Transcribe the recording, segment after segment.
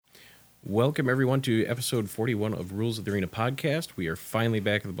Welcome, everyone, to episode 41 of Rules of the Arena podcast. We are finally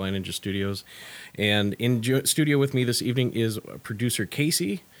back at the Blind Ninja Studios. And in studio with me this evening is producer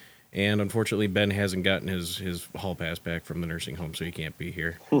Casey. And unfortunately, Ben hasn't gotten his hall pass back from the nursing home, so he can't be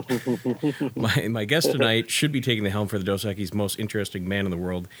here. My guest tonight should be taking the helm for the Dos Equis' most interesting man in the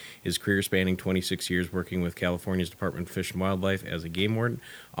world. His career spanning 26 years working with California's Department of Fish and Wildlife as a game warden,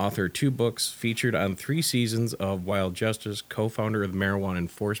 author of 2 books, featured on 3 seasons of Wild Justice, co-founder of the Marijuana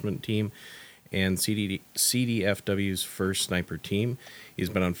Enforcement Team, and CDFW's first sniper team. He's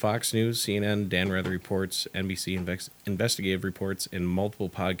been on Fox News, CNN, Dan Rather Reports, NBC Investigative Reports, and multiple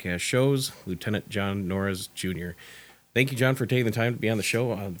podcast shows. Lieutenant John Norris Jr. Thank you, John, for taking the time to be on the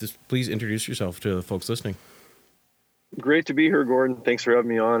show. Please introduce yourself to the folks listening. Great to be here, Gordon. Thanks for having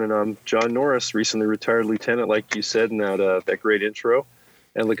me on. And I'm John Norris, recently retired lieutenant, like you said in that great intro.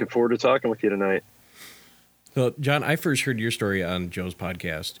 And looking forward to talking with you tonight. So, John, I first heard your story on Joe's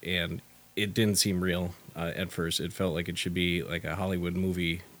podcast, and it didn't seem real at first. It felt like it should be like a Hollywood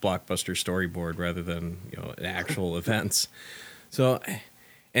movie blockbuster storyboard rather than an actual events. So,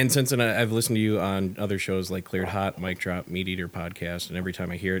 and since then I've listened to you on other shows like Cleared Hot, Mic Drop, Meat Eater podcast, and every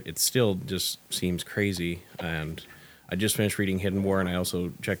time I hear it, it still just seems crazy. And I just finished reading Hidden War, and I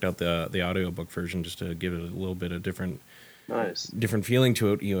also checked out the audiobook version just to give it a little bit of different feeling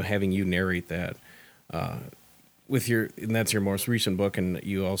to it. Having you narrate that. And that's your most recent book, and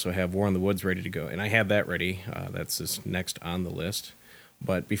you also have War in the Woods ready to go. And I have that ready. That's just next on the list.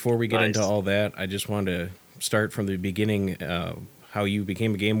 But before we get into all that, I just wanted to start from the beginning, how you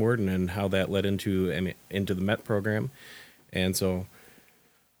became a game warden and how that led into the MET program. And so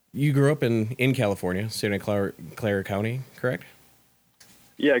you grew up in California, Santa Clara County, correct?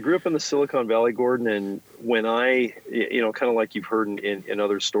 Yeah, I grew up in the Silicon Valley, Gordon, and when I, kind of like you've heard in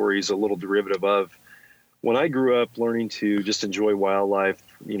other stories, a little derivative of, when I grew up learning to just enjoy wildlife,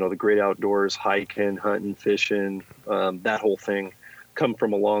 the great outdoors, hiking, hunting, fishing, that whole thing, come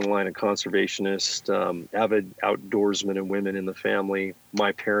from a long line of conservationists, avid outdoorsmen and women in the family,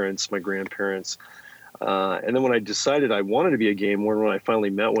 my parents, my grandparents. And then when I decided I wanted to be a game warden, when I finally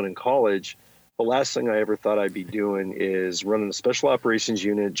met one in college, the last thing I ever thought I'd be doing is running a special operations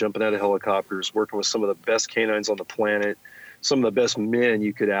unit, jumping out of helicopters, working with some of the best canines on the planet, some of the best men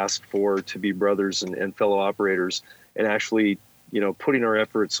you could ask for to be brothers and fellow operators, and actually, putting our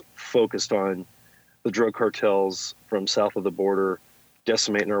efforts focused on the drug cartels from south of the border,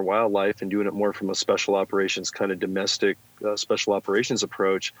 decimating our wildlife and doing it more from a special operations kind of domestic special operations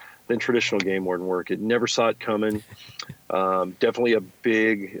approach than traditional game warden work. It never saw it coming. Definitely a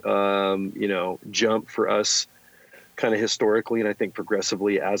big, jump for us kind of historically, and I think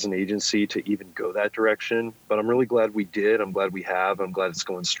progressively as an agency to even go that direction. But I'm really glad we did. I'm glad we have. I'm glad it's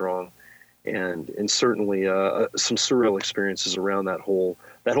going strong, and certainly some surreal experiences around that whole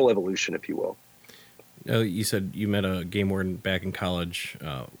evolution, if you will. You said you met a game warden back in college.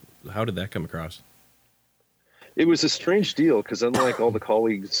 How did that come across? It was a strange deal because unlike all the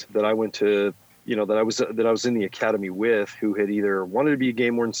colleagues that I went to, that I was in the academy with, who had either wanted to be a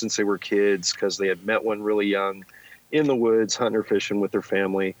game warden since they were kids because they had met one really young in the woods, hunting or fishing with their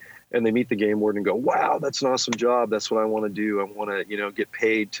family, and they meet the game warden and go, wow, that's an awesome job. That's what I want to do. I want to, get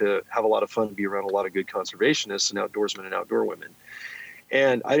paid to have a lot of fun, be around a lot of good conservationists and outdoorsmen and outdoor women.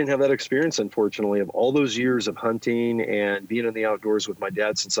 And I didn't have that experience, unfortunately, of all those years of hunting and being in the outdoors with my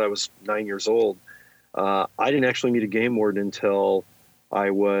dad since I was 9 years old. I didn't actually meet a game warden until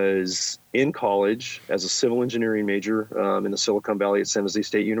I was in college as a civil engineering major in the Silicon Valley at San Jose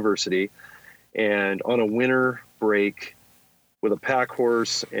State University. And on a winter break with a pack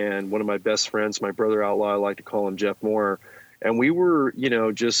horse and one of my best friends, my brother outlaw, I like to call him Jeff Moore. And we were,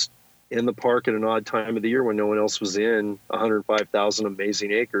 just in the park at an odd time of the year when no one else was in, 105,000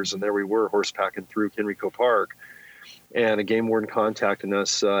 amazing acres. And there we were horsepacking through Henrico Park. And a game warden contacted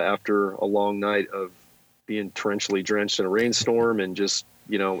us after a long night of being torrentially drenched in a rainstorm and just,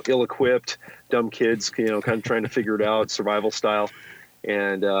 ill-equipped, dumb kids, kind of trying to figure it out, survival style.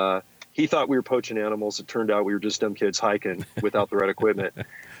 And he thought we were poaching animals. It turned out we were just dumb kids hiking without the right equipment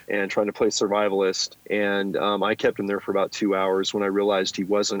and trying to play survivalist. And I kept him there for about 2 hours when I realized he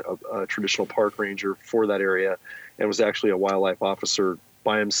wasn't a traditional park ranger for that area and was actually a wildlife officer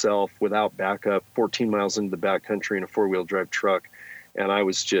by himself without backup, 14 miles into the backcountry in a four-wheel drive truck. And I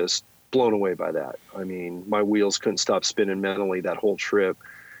was just blown away by that. I mean, my wheels couldn't stop spinning mentally that whole trip.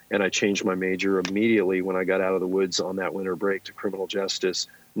 And I changed my major immediately when I got out of the woods on that winter break to criminal justice,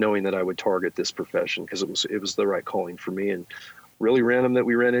 knowing that I would target this profession because it was the right calling for me. And really random that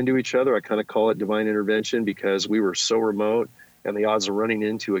we ran into each other. I kind of call it divine intervention because we were so remote, and the odds of running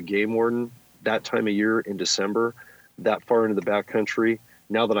into a game warden that time of year in December, that far into the backcountry,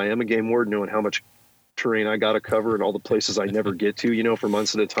 now that I am a game warden, knowing how much terrain I got to cover and all the places I never get to, you know, for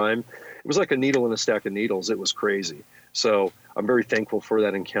months at a time, it was like a needle in a stack of needles. It was crazy. So I'm very thankful for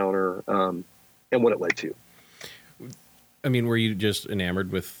that encounter and what it led to. I mean, were you just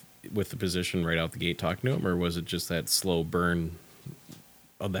enamored with the position right out the gate talking to him, or was it just that slow burn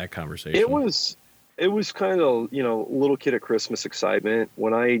of that conversation? It was kind of, you know, little kid at Christmas excitement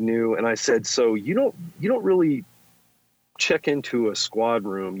when I knew, and I said, so you don't really check into a squad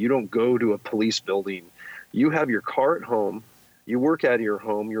room. You don't go to a police building. You have your car at home. You work out of your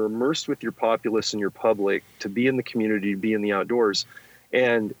home. You're immersed with your populace and your public to be in the community, to be in the outdoors.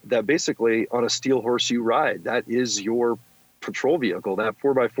 And that basically on a steel horse you ride. That is your patrol vehicle. That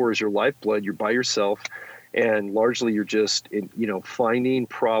 4x4 is your lifeblood. You're by yourself. And largely you're just, finding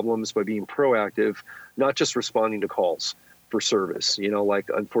problems by being proactive, not just responding to calls for service. You know, like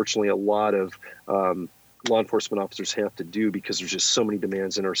unfortunately a lot of law enforcement officers have to do because there's just so many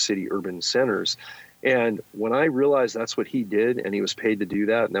demands in our city urban centers. And when I realized that's what he did and he was paid to do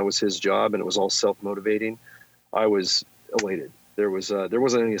that and that was his job and it was all self-motivating, I was elated. There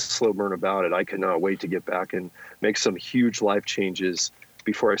wasn't any slow burn about it. I could not wait to get back and make some huge life changes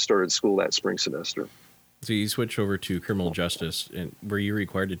before I started school that spring semester. So you switched over to criminal justice, and were you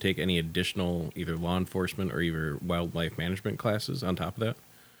required to take any additional either law enforcement or either wildlife management classes on top of that?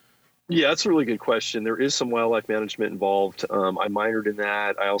 Yeah, that's a really good question. There is some wildlife management involved. I minored in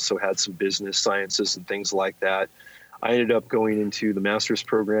that. I also had some business sciences and things like that. I ended up going into the master's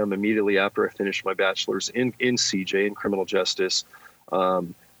program immediately after I finished my bachelor's in CJ, in criminal justice,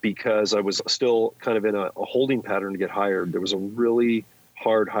 because I was still kind of in a holding pattern to get hired. There was a really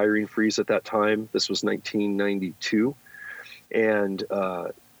hard hiring freeze at that time. This was 1992. And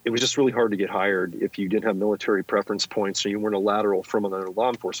it was just really hard to get hired if you didn't have military preference points or you weren't a lateral from another law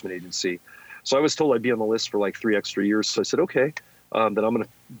enforcement agency. So I was told I'd be on the list for like 3 extra years. So I said, okay, then I'm going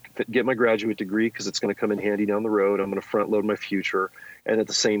to get my graduate degree because it's going to come in handy down the road. I'm going to front load my future. And at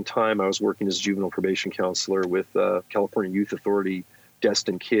the same time, I was working as juvenile probation counselor with California Youth Authority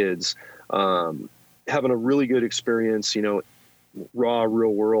Destined Kids, having a really good experience, raw,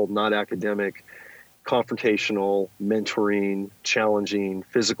 real world, not academic, confrontational, mentoring, challenging,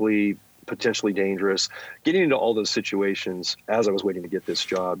 physically, potentially dangerous, getting into all those situations as I was waiting to get this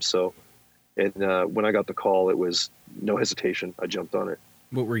job. So, and when I got the call, it was no hesitation. I jumped on it.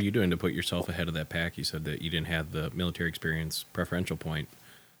 What were you doing to put yourself ahead of that pack? You said that you didn't have the military experience preferential point.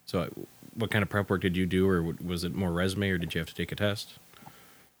 So what kind of prep work did you do, or was it more resume, or did you have to take a test?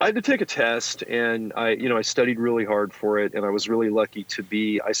 I had to take a test, and I studied really hard for it, and I was really lucky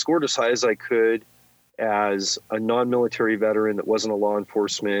I scored as high as I could as a non-military veteran that wasn't a law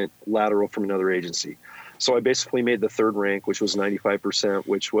enforcement lateral from another agency. So I basically made the third rank, which was 95%,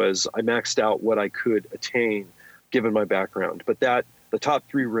 which was I maxed out what I could attain given my background. But the top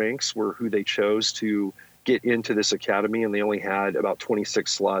 3 ranks were who they chose to get into this academy, and they only had about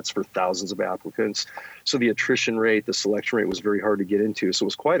 26 slots for thousands of applicants. So the attrition rate, the selection rate was very hard to get into. So it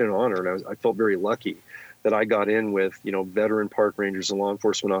was quite an honor, and I felt very lucky that I got in with, veteran park rangers and law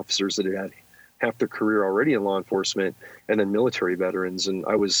enforcement officers that had half their career already in law enforcement, and then military veterans. And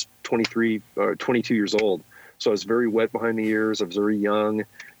I was 22 years old. So I was very wet behind the ears. I was very young,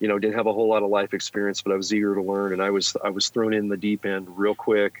 didn't have a whole lot of life experience, but I was eager to learn. And I was thrown in the deep end real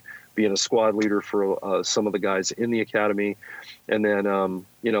quick, being a squad leader for some of the guys in the academy, and then,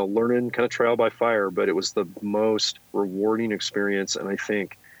 learning kind of trial by fire. But it was the most rewarding experience, and I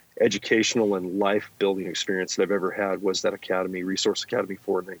think educational and life building experience that I've ever had was that academy, Resource Academy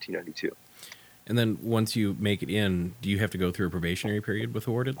 4 in 1992. And then once you make it in, do you have to go through a probationary period with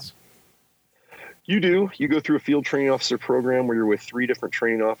the wardens? You do. You go through a field training officer program where you're with 3 different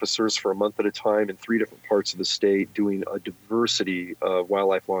training officers for a month at a time in 3 different parts of the state doing a diversity of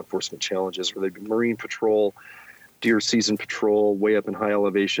wildlife law enforcement challenges, where they'd be marine patrol, deer season patrol, way up in high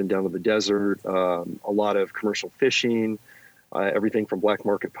elevation down to the desert, a lot of commercial fishing, everything from black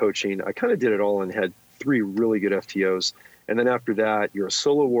market poaching. I kind of did it all and had 3 really good FTOs. And then after that, you're a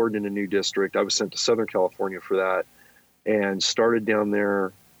solo warden in a new district. I was sent to Southern California for that and started down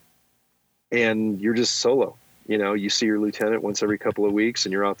there. And you're just solo. You see your lieutenant once every couple of weeks,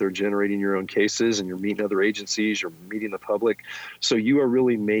 and you're out there generating your own cases, and you're meeting other agencies, you're meeting the public. So you are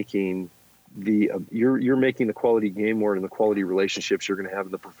really making you're making the quality game warden and the quality relationships you're going to have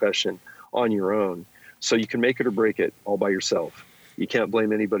in the profession on your own. So you can make it or break it all by yourself. You can't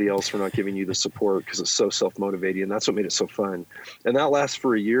blame anybody else for not giving you the support because it's so self-motivating, and that's what made it so fun. And that lasts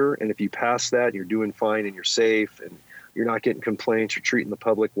for a year, and if you pass that, you're doing fine and you're safe and you're not getting complaints, you're treating the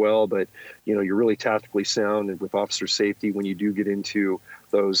public well, but you're really tactically sound and with officer safety when you do get into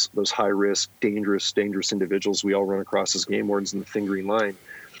those high risk, dangerous individuals we all run across as game wardens in the thin green line,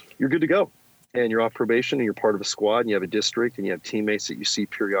 you're good to go. And you're off probation and you're part of a squad and you have a district and you have teammates that you see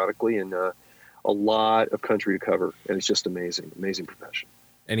periodically and a lot of country to cover. And it's just amazing profession.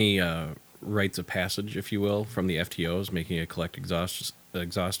 Any rites of passage, if you will, from the FTOs, making you collect exhaust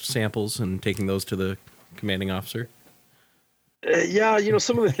samples and taking those to the commanding officer? Yeah,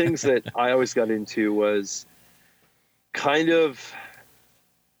 some of the things that I always got into was kind of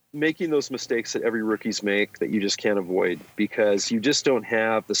making those mistakes that every rookies make that you just can't avoid because you just don't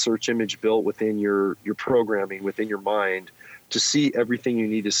have the search image built within your programming, within your mind to see everything you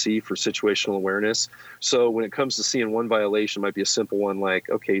need to see for situational awareness. So when it comes to seeing one violation, it might be a simple one like,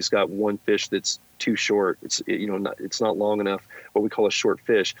 okay, he's got one fish that's too short. It's not long enough, what we call a short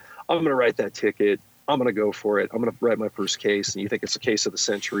fish. I'm going to write that ticket. I'm going to go for it. I'm going to write my first case. And you think it's a case of the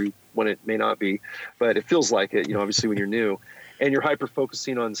century when it may not be, but it feels like it, obviously when you're new. And you're hyper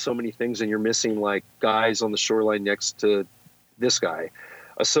focusing on so many things and you're missing like guys on the shoreline next to this guy,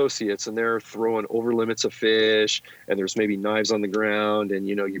 associates, and they're throwing over limits of fish and there's maybe knives on the ground and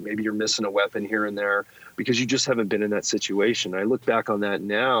maybe you're missing a weapon here and there because you just haven't been in that situation. I look back on that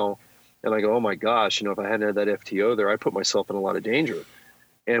now and I go, oh my gosh, if I hadn't had that FTO there, I put myself in a lot of danger.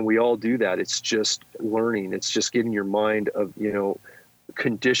 And we all do that. It's just learning. It's just getting your mind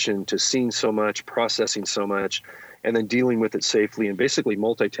conditioned to seeing so much, processing so much, and then dealing with it safely and basically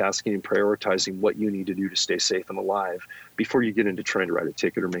multitasking and prioritizing what you need to do to stay safe and alive before you get into trying to write a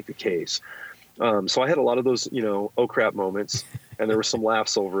ticket or make a case. So I had a lot of those, oh crap moments, and there were some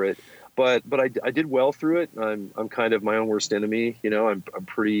laughs over it. But I did well through it. I'm kind of my own worst enemy. I'm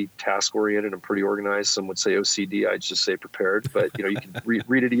pretty task oriented. I'm pretty organized. Some would say OCD. I'd just say prepared. But you can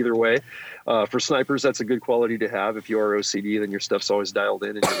read it either way. For snipers, that's a good quality to have. If you are OCD, then your stuff's always dialed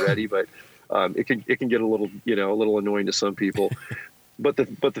in and you're ready. But it can get a little annoying to some people. But the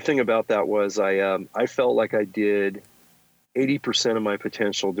thing about that was I felt like I did 80% of my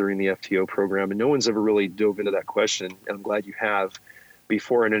potential during the FTO program, and no one's ever really dove into that question. And I'm glad you have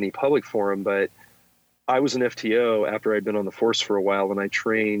before in any public forum. But I was an FTO after I'd been on the force for a while, and I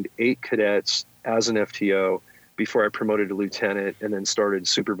trained 8 cadets as an FTO before I promoted to lieutenant and then started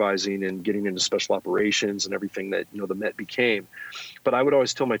supervising and getting into special operations and everything that, the Met became. But I would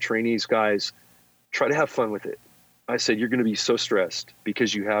always tell my trainees, guys, try to have fun with it. I said, you're going to be so stressed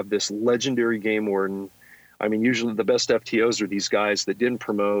because you have this legendary game warden. I mean, usually the best FTOs are these guys that didn't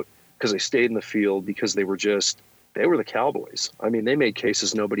promote because they stayed in the field because they were the cowboys. I mean, they made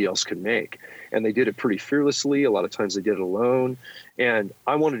cases nobody else could make, and they did it pretty fearlessly. A lot of times they did it alone. And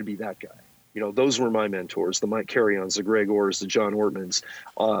I wanted to be that guy. Those were my mentors, the Mike Carrions, the Greg Orrs, the John Ortmans,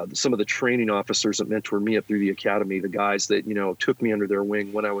 some of the training officers that mentored me up through the academy, the guys that, took me under their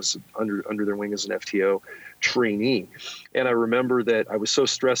wing when I was under their wing as an FTO trainee. And I remember that I was so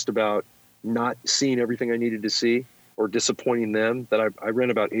stressed about not seeing everything I needed to see or disappointing them that I ran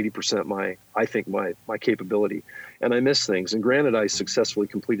about 80% my capability. And I missed things. And granted, I successfully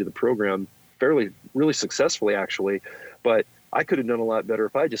completed the program really successfully, actually, but I could have done a lot better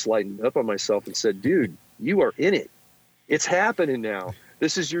if I just lightened up on myself and said, dude, you are in it. It's happening now.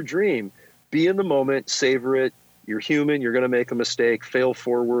 This is your dream. Be in the moment, savor it. You're human. You're going to make a mistake, fail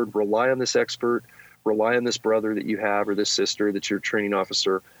forward, rely on this expert, rely on this brother that you have or this sister that's your training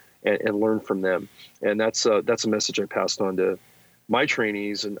officer, and learn from them. And that's a message I passed on to my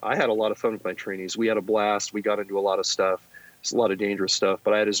trainees. And I had a lot of fun with my trainees. We had a blast. We got into a lot of stuff. It's a lot of dangerous stuff,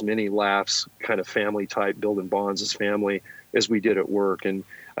 but I had as many laughs, kind of family type, building bonds as family as we did at work. And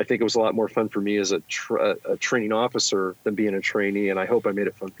I think it was a lot more fun for me as a training officer than being a trainee. And I hope I made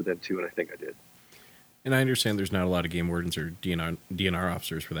it fun for them too. And I think I did. And I understand there's not a lot of game wardens or DNR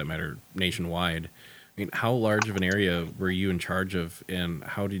officers for that matter nationwide. I mean, how large of an area were you in charge of, and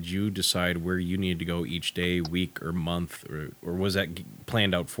how did you decide where you needed to go each day, week, or month, or was that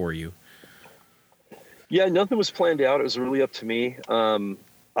planned out for you? Yeah, nothing was planned out. It was really up to me.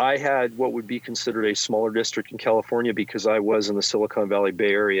 I had what would be considered a smaller district in California because I was in the Silicon Valley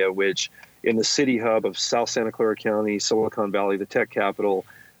Bay Area, which in the city hub of South Santa Clara County, Silicon Valley, the tech capital,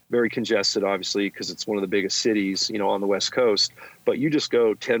 very congested, obviously, because it's one of the biggest cities, on the West Coast. But you just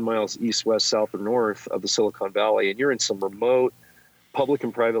go 10 miles east, west, south, or north of the Silicon Valley, and you're in some remote public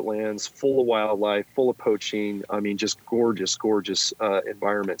and private lands, full of wildlife, full of poaching. I mean, just gorgeous, gorgeous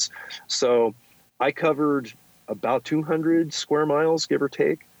environments. So I covered about 200 square miles, give or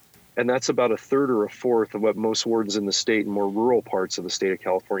take. And that's about a third or a fourth of what most wardens in the state and more rural parts of the state of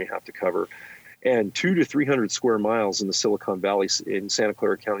California have to cover. And 200 to 300 square miles in the Silicon Valley in Santa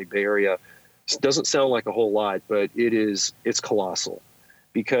Clara County Bay Area It doesn't sound like a whole lot, but it's colossal,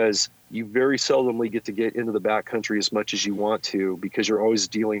 because you very seldomly get to get into the backcountry as much as you want to, because you're always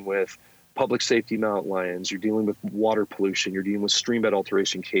dealing with public safety mountain lions, you're dealing with water pollution, you're dealing with stream bed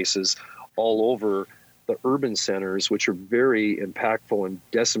alteration cases all over the urban centers, which are very impactful and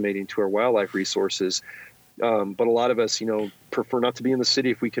decimating to our wildlife resources. But a lot of us, prefer not to be in the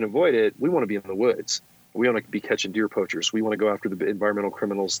city if we can avoid it. We want to be in the woods. We want to be catching deer poachers. We want to go after the environmental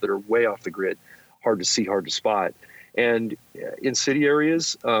criminals that are way off the grid, hard to see, hard to spot. And in city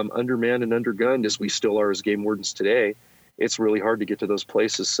areas, undermanned and undergunned as we still are as game wardens today, it's really hard to get to those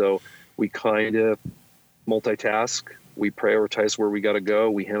places. So we kind of multitask. We prioritize where we got to go.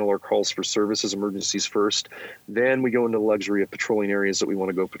 We handle our calls for services, emergencies first. Then we go into the luxury of patrolling areas that we want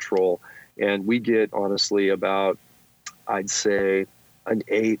to go patrol. And we get, honestly, about, I'd say, an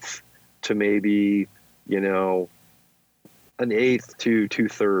eighth to maybe, an eighth to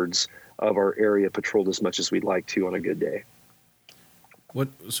 2/3 of our area patrolled as much as we'd like to on a good day.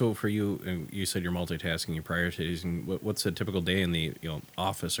 So for you, you said you're multitasking, you're prioritizing. What's a typical day in the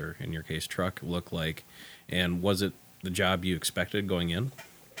office, or in your case truck, look like? And was it the job you expected going in?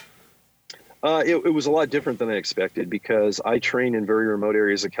 It was a lot different than I expected, because I train in very remote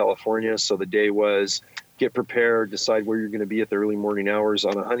areas of California. So the day was get prepared, decide where you're going to be at the early morning hours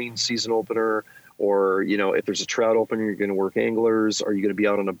on a hunting season opener, or, if there's a trout opener, you're going to work anglers. Are you going to be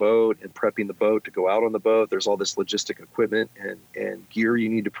out on a boat and prepping the boat to go out on the boat? There's all this logistic equipment and gear you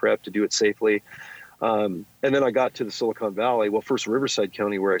need to prep to do it safely. And then I got to the Silicon Valley. Well, first Riverside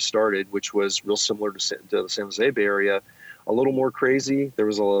County, where I started, which was real similar to the San Jose Bay Area, a little more crazy. There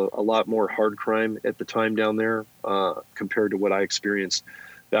was a lot more hard crime at the time down there compared to what I experienced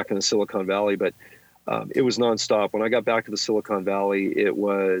back in the Silicon Valley. But it was nonstop. When I got back to the Silicon Valley, it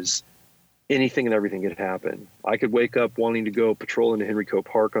was anything and everything could happen. I could wake up wanting to go patrol into Henrico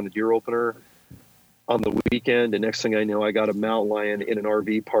Park on the deer opener on the weekend, and next thing I know, I got a mountain lion in an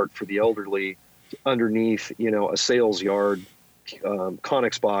RV park for the elderly underneath, a sales yard,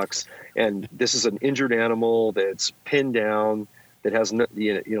 Conex box, and this is an injured animal that's pinned down, that has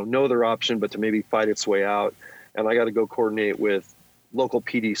no other option but to maybe fight its way out. And I got to go coordinate with local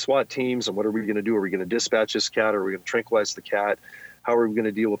PD SWAT teams. And what are we going to do? Are we going to dispatch this cat? Are we going to tranquilize the cat? How are we going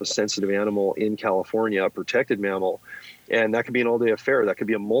to deal with a sensitive animal in California, a protected mammal? And that could be an all-day affair. That could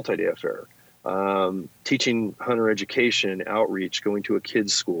be a multi-day affair. Teaching hunter education, outreach, going to a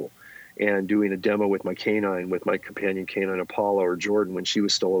kid's school, and doing a demo with my canine, with my companion canine Apollo, or Jordan when she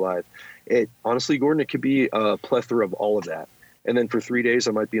was still alive. Honestly, Gordon, it could be a plethora of all of that. And then for 3 days,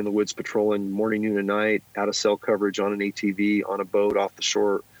 I might be in the woods patrolling morning, noon, and night, out of cell coverage, on an ATV, on a boat off the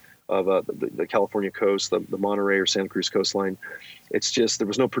shore of the California coast, the Monterey or Santa Cruz coastline. It's just, there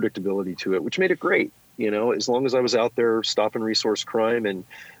was no predictability to it, which made it great. As long as I was out there stopping resource crime and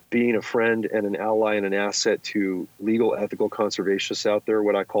being a friend and an ally and an asset to legal, ethical conservationists out there,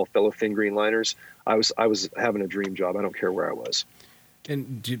 what I call fellow thin green liners, I was having a dream job. I don't care where I was.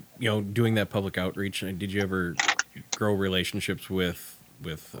 And doing that public outreach, did you ever grow relationships with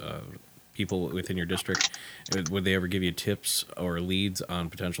people within your district? Would they ever give you tips or leads on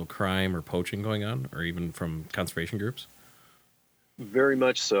potential crime or poaching going on, or even from conservation groups? Very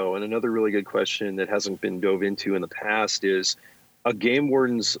much so. And another really good question that hasn't been dove into in the past is, a game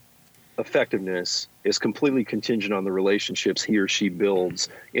warden's effectiveness is completely contingent on the relationships he or she builds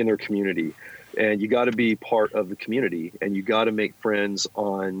in their community. And you got to be part of the community, and you got to make friends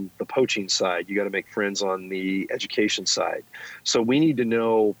on the poaching side. You got to make friends on the education side. So we need to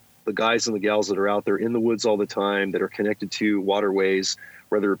know the guys and the gals that are out there in the woods all the time, that are connected to waterways,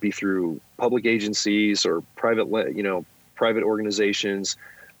 whether it be through public agencies or private organizations,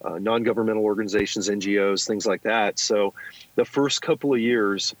 non-governmental organizations, NGOs, things like that. So the first couple of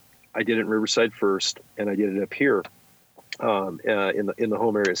years, I did it in Riverside first, and I did it up here in the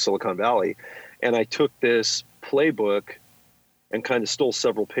home area of Silicon Valley. And I took this playbook and kind of stole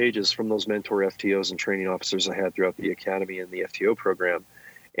several pages from those mentor FTOs and training officers I had throughout the academy and the FTO program,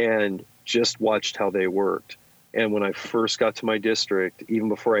 and just watched how they worked. And when I first got to my district, even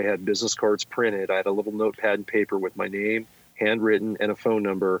before I had business cards printed, I had a little notepad and paper with my name, handwritten, and a phone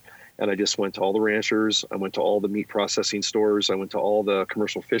number. And I just went to all the ranchers. I went to all the meat processing stores. I went to all the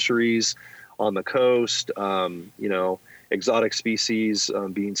commercial fisheries on the coast, exotic species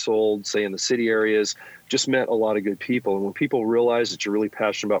being sold, say, in the city areas. Just met a lot of good people. And when people realize that you're really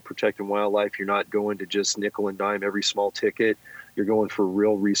passionate about protecting wildlife, you're not going to just nickel and dime every small ticket. You're going for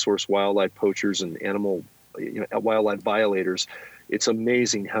real resource wildlife poachers and wildlife violators. It's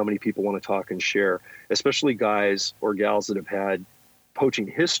amazing how many people want to talk and share, especially guys or gals that have had poaching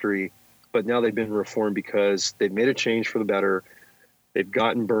history, but now they've been reformed because they've made a change for the better. they've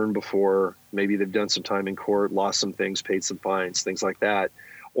gotten burned before. Maybe they've done some time in court, lost some things, paid some fines, things like that.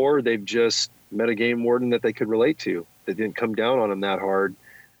 Or they've just met a game warden that they could relate to, that didn't come down on them that hard,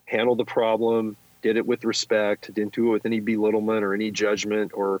 handled the problem, did it with respect, didn't do it with any belittlement or any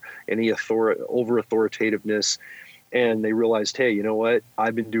judgment or any over authoritativeness. And they realized, hey, you know what?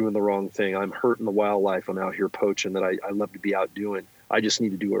 I've been doing the wrong thing. I'm hurting the wildlife I'm out here poaching that I love to be out doing. I just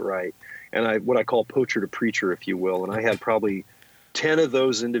need to do it right. And what I call poacher to preacher, if you will. And I had probably 10 of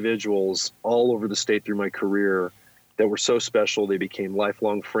those individuals all over the state through my career that were so special. They became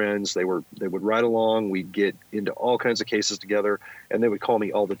lifelong friends. They would ride along. We'd get into all kinds of cases together, and they would call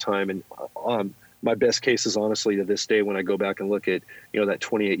me all the time. And my best cases, honestly, to this day, when I go back and look at, that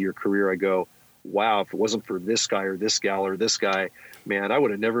 28-year career, I go, wow, if it wasn't for this guy or this gal or this guy, man, I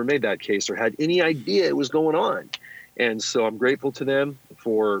would have never made that case or had any idea it was going on. And so I'm grateful to them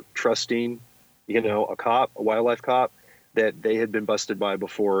for trusting, a wildlife cop that they had been busted by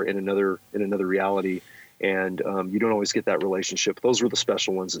before in another reality. And you don't always get that relationship. Those were the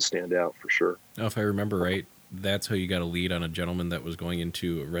special ones that stand out for sure. Now, if I remember right, that's how you got a lead on a gentleman that was going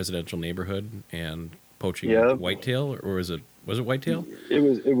into a residential neighborhood and poaching whitetail, or was it whitetail?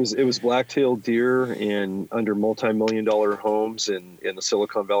 It was black-tailed deer and under multi-million-dollar homes in the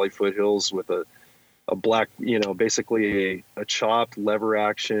Silicon Valley foothills with a black, basically a chopped lever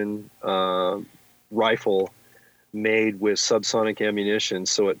action rifle made with subsonic ammunition,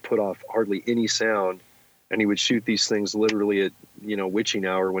 so it put off hardly any sound. And he would shoot these things literally at, witching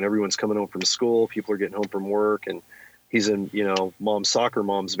hour when everyone's coming home from school, people are getting home from work, and he's in,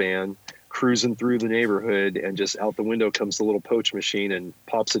 mom's van cruising through the neighborhood, and just out the window comes the little poach machine and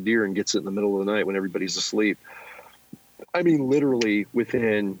pops a deer and gets it in the middle of the night when everybody's asleep. I mean, literally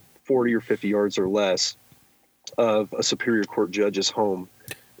within 40 or 50 yards or less of a Superior Court judge's home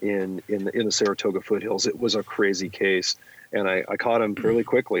in the Saratoga foothills. It was a crazy case. And I caught him fairly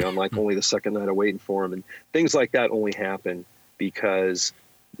quickly on only the second night of waiting for him. And things like that only happen because,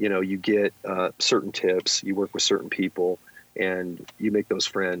 you get certain tips, you work with certain people, and you make those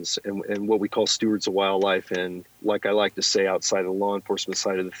friends and what we call stewards of wildlife. And like I like to say, outside of the law enforcement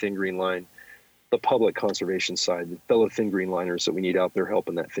side of the Thin Green Line, the public conservation side, the fellow Thin Green Liners that we need out there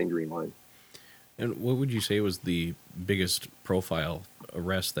helping that Thin Green Line. And what would you say was the biggest profile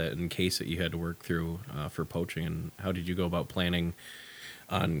arrest case that you had to work through for poaching, and how did you go about planning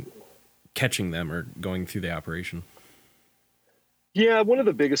on catching them or going through the operation? Yeah, one of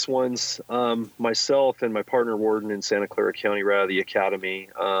the biggest ones, myself and my partner warden in Santa Clara County, right out of the academy,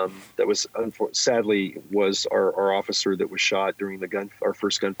 that was sadly was our officer that was shot during our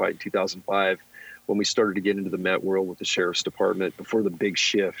first gunfight in 2005 when we started to get into the Met world with the sheriff's department before the big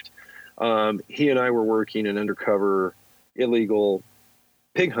shift. He and I were working an undercover illegal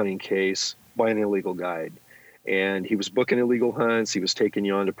pig hunting case by an illegal guide. And he was booking illegal hunts. He was taking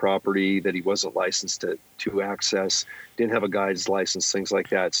you onto property that he wasn't licensed to access, didn't have a guide's license, things like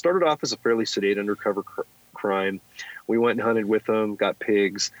that. It started off as a fairly sedate undercover crime. We went and hunted with him, got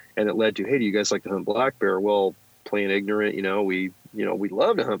pigs, and it led to, hey, do you guys like to hunt black bear? Well, playing ignorant, we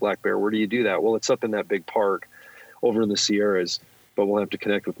love to hunt black bear. Where do you do that? Well, it's up in that big park over in the Sierras, but we'll have to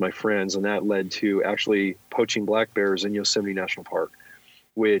connect with my friends. And that led to actually poaching black bears in Yosemite National Park,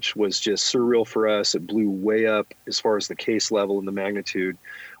 which was just surreal for us. It blew way up as far as the case level and the magnitude.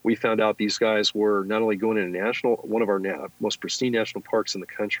 We found out these guys were not only going into one of our most pristine national parks in the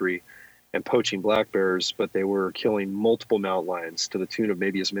country and poaching black bears, but they were killing multiple mountain lions to the tune of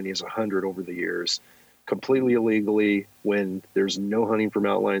maybe as many as 100 over the years, completely illegally when there's no hunting for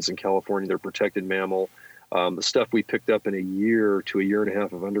mountain lions in California. They're a protected mammal. The stuff we picked up in a year to a year and a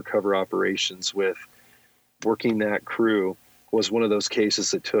half of undercover operations with working that crew was one of those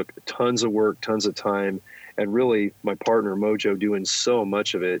cases that took tons of work, tons of time, and really my partner Mojo doing so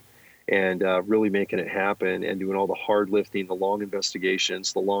much of it and really making it happen and doing all the hard lifting, the long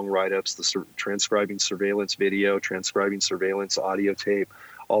investigations, the long write-ups, the transcribing surveillance video, transcribing surveillance audio tape,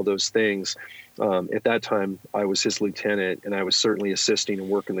 all those things. At that time, I was his lieutenant, and I was certainly assisting and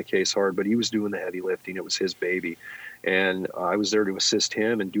working the case hard, but he was doing the heavy lifting. It was his baby. And I was there to assist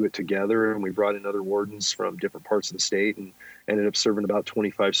him and do it together. And we brought in other wardens from different parts of the state and ended up serving about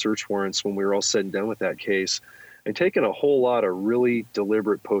 25 search warrants when we were all said and done with that case, and taking a whole lot of really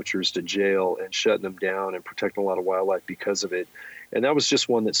deliberate poachers to jail and shutting them down and protecting a lot of wildlife because of it. And that was just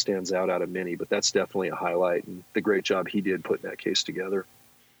one that stands out of many, but that's definitely a highlight, and the great job he did putting that case together.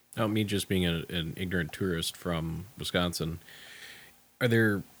 Now, me just being an ignorant tourist from Wisconsin, are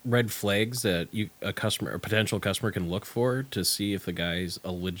there red flags that a potential customer can look for to see if the guy's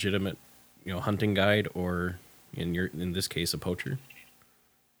a legitimate, hunting guide or in this case, a poacher?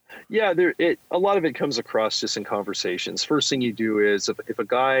 Yeah, a lot of it comes across just in conversations. First thing you do is if a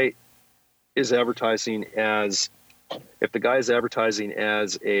guy is advertising as if the guy is advertising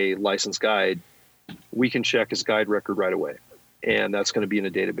as a licensed guide, we can check his guide record right away. And that's going to be in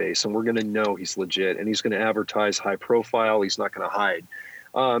a database, and we're going to know he's legit, and he's going to advertise high profile. He's not going to hide.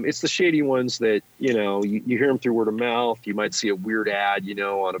 It's the shady ones that, you hear them through word of mouth. You might see a weird ad,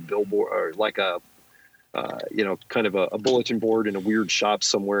 on a billboard, or like kind of a bulletin board in a weird shop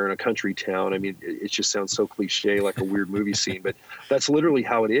somewhere in a country town. I mean, it just sounds so cliche, like a weird movie scene, but that's literally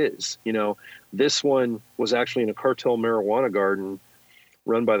how it is. This one was actually in a cartel marijuana garden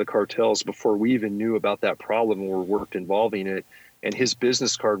run by the cartels before we even knew about that problem or worked involving it. And his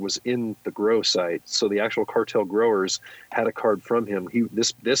business card was in the grow site. So the actual cartel growers had a card from him.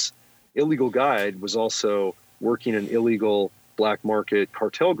 This illegal guide was also working an illegal black market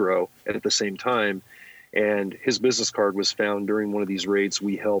cartel grow at the same time. And his business card was found during one of these raids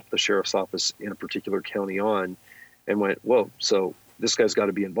we helped the sheriff's office in a particular county on, and went, whoa, so this guy's got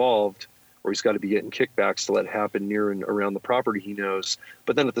to be involved, or he's got to be getting kickbacks to let it happen near and around the property he knows.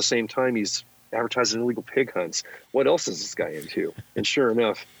 But then at the same time, he's advertising illegal pig hunts. What else is this guy into? And sure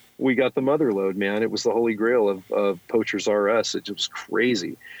enough, we got the mother lode, man. It was the holy grail of Poachers RS. It was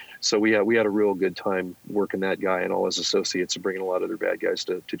crazy. So we had a real good time working that guy and all his associates and bringing a lot of their bad guys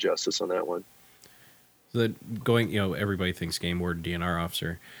to justice on that one. So going, everybody thinks game warden, DNR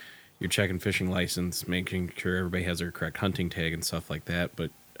officer. You're checking fishing license, making sure everybody has their correct hunting tag and stuff like that.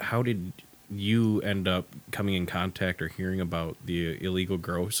 But how did you end up coming in contact or hearing about the illegal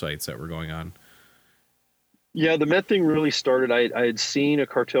grow sites that were going on? Yeah, the Met thing really started. I had seen a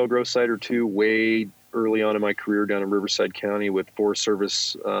cartel grow site or two way early on in my career down in Riverside County with Forest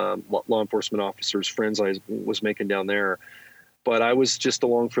Service law enforcement officers, friends I was making down there. But I was just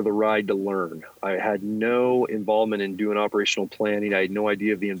along for the ride to learn. I had no involvement in doing operational planning. I had no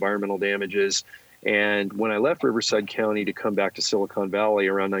idea of the environmental damages. And when I left Riverside County to come back to Silicon Valley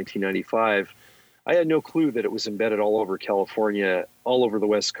around 1995, I had no clue that it was embedded all over California, all over the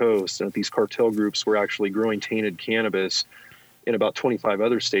West Coast, and that these cartel groups were actually growing tainted cannabis in about 25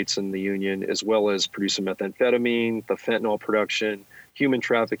 other states in the union, as well as producing methamphetamine, the fentanyl production, human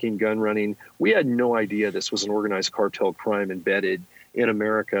trafficking, gun running. We had no idea this was an organized cartel crime embedded in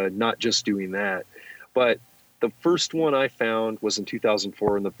America, not just doing that. But the first one I found was in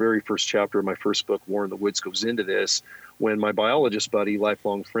 2004, in the very first chapter of my first book, War in the Woods, goes into this, when my biologist buddy,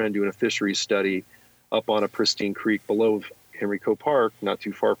 lifelong friend, doing a fisheries study up on a pristine creek below Henrico Park, not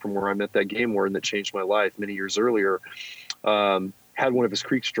too far from where I met that game warden that changed my life many years earlier, had one of his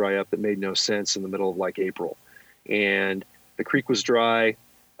creeks dry up that made no sense in the middle of like April. And the creek was dry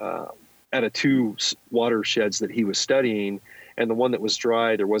at a two watersheds that he was studying. And the one that was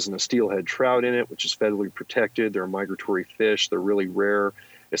dry, there wasn't a steelhead trout in it, which is federally protected. They're a migratory fish. They're really rare,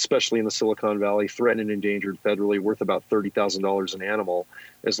 especially in the Silicon Valley, threatened and endangered federally, worth about $30,000 an animal,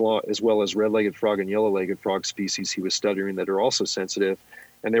 as well as red-legged frog and yellow-legged frog species he was studying that are also sensitive.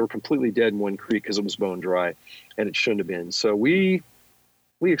 And they were completely dead in one creek because it was bone dry, and it shouldn't have been. So we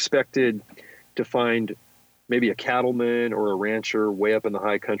expected to find maybe a cattleman or a rancher way up in the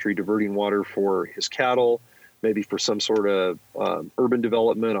high country diverting water for his cattle, maybe for some sort of urban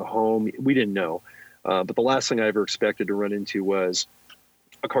development, a home. We didn't know. But the last thing I ever expected to run into was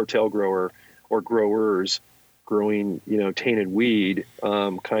a cartel grower or growers growing, tainted weed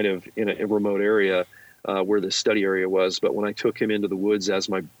kind of in a remote area where the study area was. But when I took him into the woods as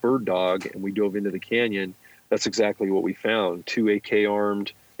my bird dog and we dove into the canyon, that's exactly what we found. 2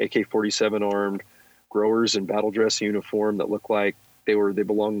 AK-47 armed growers in battle dress uniform that looked like they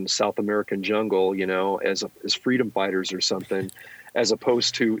belonged in the South American jungle, as freedom fighters or something, as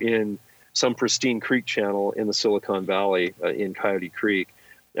opposed to in some pristine creek channel in the Silicon Valley in Coyote Creek.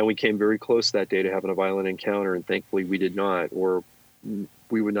 And we came very close that day to having a violent encounter, and thankfully we did not, or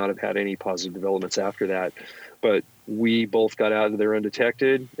we would not have had any positive developments after that. But we both got out of there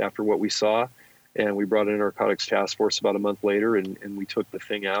undetected after what we saw, and we brought in a narcotics task force about a month later, and we took the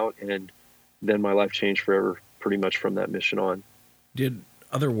thing out, and then my life changed forever pretty much from that mission on. Did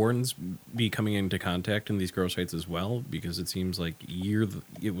other wardens be coming into contact in these grow sites as well? Because it seems like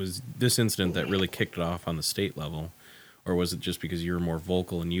it was this incident that really kicked it off on the state level. Or was it just because you were more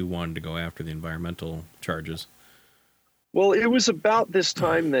vocal and you wanted to go after the environmental charges? Well, it was about this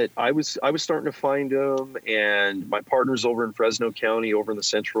time that I was starting to find them, and my partners over in Fresno County, over in the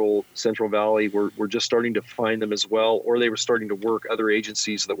Central Valley, were just starting to find them as well, or they were starting to work other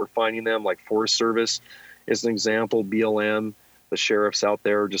agencies that were finding them, like Forest Service, as an example, BLM. the sheriffs out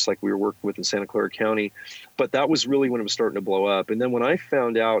there, just like we were working with in Santa Clara County. But that was really when it was starting to blow up. And then when I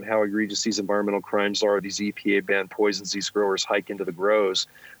found out how egregious these environmental crimes are, these EPA banned poisons these growers hike into the grows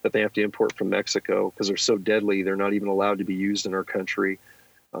that they have to import from Mexico because they're so deadly, they're not even allowed to be used in our country.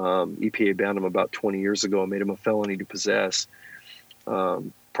 EPA banned them about 20 years ago and made them a felony to possess.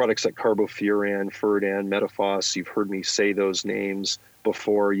 Products like carbofuran, Furdan, Metaphos, you've heard me say those names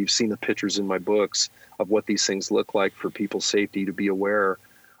before. You've seen the pictures in my books of what these things look like for people's safety to be aware.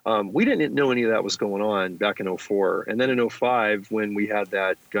 We didn't know any of that was going on back in 04. And then in 05, when we had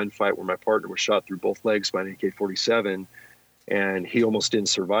that gunfight where my partner was shot through both legs by an AK-47, and he almost didn't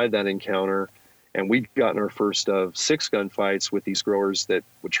survive that encounter, and we'd gotten our first of 6 gunfights with these growers that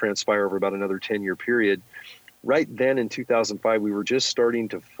would transpire over about another 10-year period. Right then in 2005, we were just starting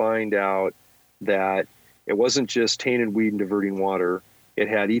to find out that it wasn't just tainted weed and diverting water. It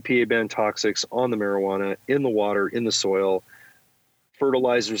had EPA banned toxics on the marijuana, in the water, in the soil,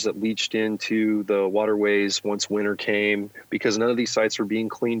 fertilizers that leached into the waterways once winter came, because none of these sites were being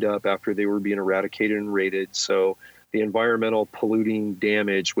cleaned up after they were being eradicated and raided. So the environmental polluting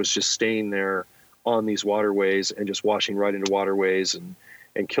damage was just staying there on these waterways and just washing right into waterways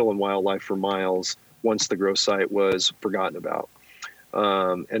and killing wildlife for miles once the grow site was forgotten about.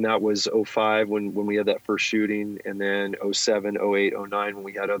 And that was 05 when we had that first shooting, and then 07, 08, 09 when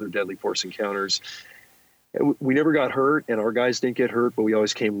we had other deadly force encounters. And we never got hurt, and our guys didn't get hurt, but we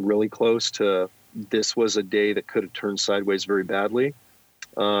always came really close to this was a day that could have turned sideways very badly.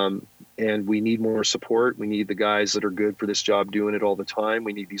 And we need more support. We need the guys that are good for this job doing it all the time.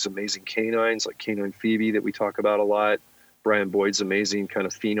 We need these amazing canines like Canine Phoebe that we talk about a lot. Brian Boyd's amazing kind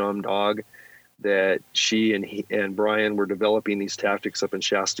of phenom dog that she and Brian were developing these tactics up in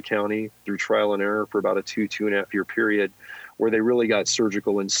Shasta County through trial and error for about a 2.5 year period, where they really got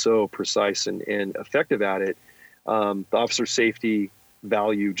surgical and so precise and effective at it. The officer safety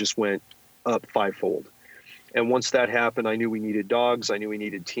value just went up 5-fold. And once that happened, I knew we needed dogs. I knew we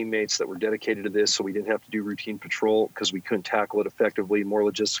needed teammates that were dedicated to this, so we didn't have to do routine patrol because we couldn't tackle it effectively. More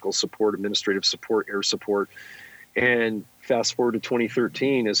logistical support, administrative support, air support. And fast forward to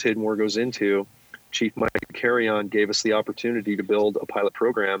 2013, as Hidden War goes into, Chief Mike Carrion gave us the opportunity to build a pilot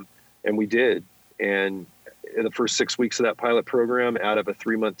program, and we did. And in the first 6 weeks of that pilot program, out of a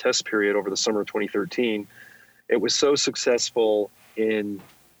 3-month test period over the summer of 2013, it was so successful in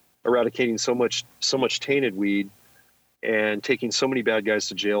eradicating so much tainted weed and taking so many bad guys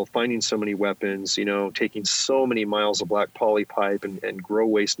to jail, finding so many weapons, taking so many miles of black poly pipe and grow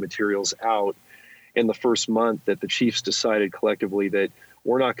waste materials out in the first month, that the chiefs decided collectively that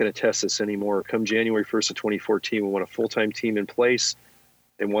we're not going to test this anymore. Come January 1st of 2014, we want a full-time team in place.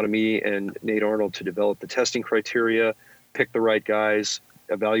 They wanted me and Nate Arnold to develop the testing criteria, pick the right guys,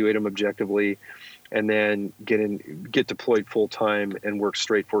 evaluate them objectively, and then get deployed full-time and work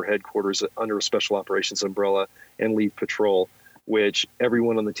straight for headquarters under a special operations umbrella and lead patrol, which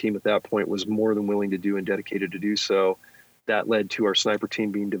everyone on the team at that point was more than willing to do and dedicated to do so. That led to our sniper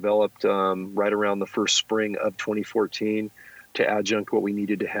team being developed right around the first spring of 2014 to adjunct what we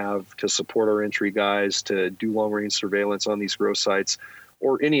needed to have to support our entry guys, to do long-range surveillance on these grow sites,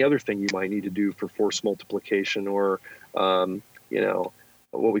 or any other thing you might need to do for force multiplication or,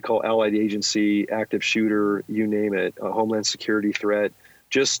 what we call allied agency, active shooter, you name it, a homeland security threat.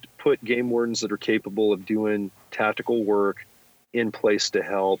 Just put game wardens that are capable of doing tactical work in place to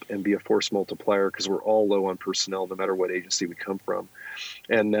help and be a force multiplier, because we're all low on personnel no matter what agency we come from.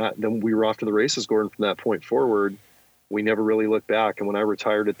 And then we were off to the races, Gordon, from that point forward. We never really looked back. And when I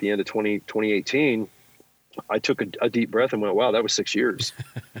retired at the end of 2018, I took a deep breath and went, wow, that was 6 years.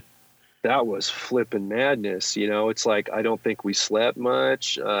 That was flipping madness. It's like, I don't think we slept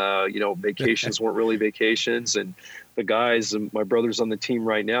much. Vacations weren't really vacations. And the guys, and my brother's on the team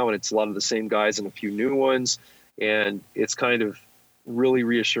right now, and it's a lot of the same guys and a few new ones. And it's kind of really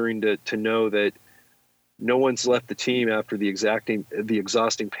reassuring to know that no one's left the team after the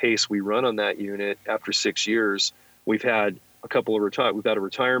exhausting pace we run on that unit after 6 years. We've had a couple of we've had a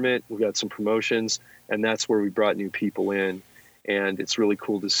retirement, we've got some promotions, and that's where we brought new people in. And it's really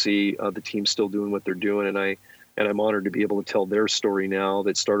cool to see the team still doing what they're doing. And I'm honored to be able to tell their story now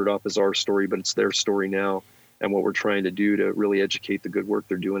that started off as our story, but it's their story now and what we're trying to do to really educate the good work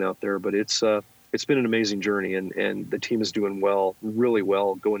they're doing out there. But it's been an amazing journey, and the team is doing well, really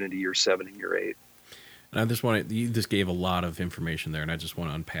well, going into year 7 and year 8. And you just gave a lot of information there, and I just want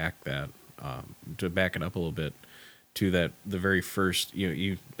to unpack that to back it up a little bit to the very first,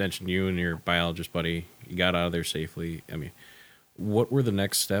 you mentioned you and your biologist buddy, you got out of there safely. I mean, what were the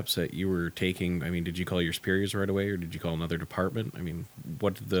next steps that you were taking? I mean, did you call your superiors right away, or did you call another department? I mean,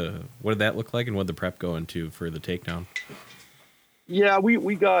 what did that look like, and what did the prep go into for the takedown? Yeah,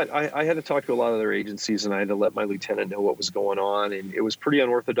 I had to talk to a lot of other agencies, and I had to let my lieutenant know what was going on. And it was pretty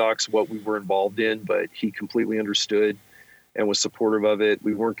unorthodox what we were involved in, but he completely understood and was supportive of it.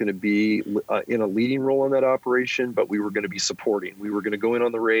 We weren't going to be in a leading role in that operation, but we were going to be supporting. We were going to go in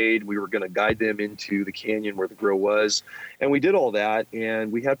on the raid. We were going to guide them into the canyon where the grow was. And we did all that.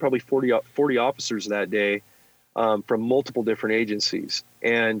 And we had probably 40 officers that day from multiple different agencies.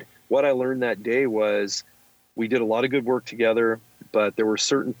 And what I learned that day was we did a lot of good work together, but there were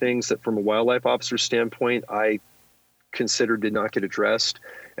certain things that from a wildlife officer standpoint, I considered did not get addressed.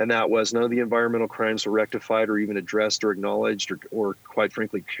 And that was none of the environmental crimes were rectified or even addressed or acknowledged or quite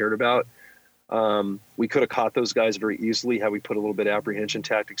frankly cared about. We could have caught those guys very easily had we put a little bit of apprehension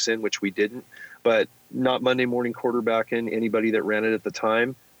tactics in, which we didn't, but not Monday morning quarterbacking anybody that ran it at the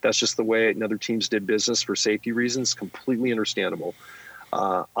time. That's just the way other teams did business for safety reasons. Completely understandable.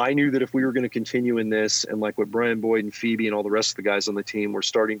 I knew that if we were going to continue in this, and like what Brian Boyd and Phoebe and all the rest of the guys on the team were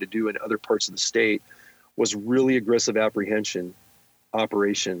starting to do in other parts of the state, was really aggressive apprehension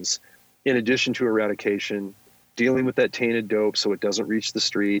operations, in addition to eradication, dealing with that tainted dope so it doesn't reach the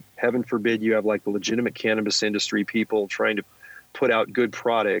street. Heaven forbid you have like the legitimate cannabis industry people trying to put out good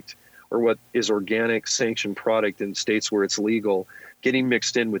product or what is organic sanctioned product in states where it's legal, getting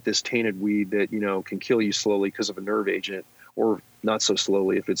mixed in with this tainted weed that, can kill you slowly because of a nerve agent, or not so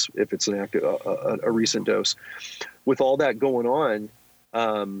slowly if it's an active, a recent dose. With all that going on,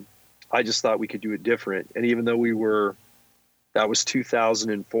 I just thought we could do it different. And even though that was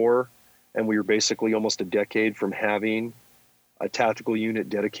 2004, and we were basically almost a decade from having a tactical unit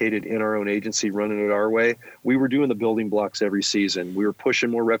dedicated in our own agency running it our way, we were doing the building blocks every season. We were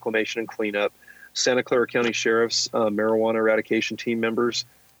pushing more reclamation and cleanup. Santa Clara County Sheriff's marijuana eradication team members,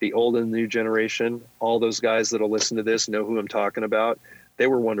 the old and the new generation, all those guys that'll listen to this know who I'm talking about. They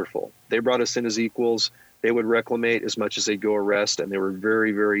were wonderful. They brought us in as equals. They would reclamate as much as they'd go arrest, and they were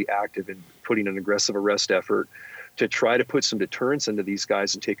very, very active in putting an aggressive arrest effort to try to put some deterrence into these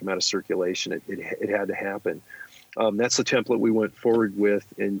guys and take them out of circulation. It had to happen. That's the template we went forward with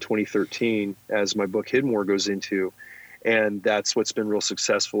in 2013, as my book Hidden War goes into, and that's what's been real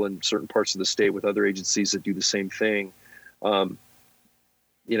successful in certain parts of the state with other agencies that do the same thing.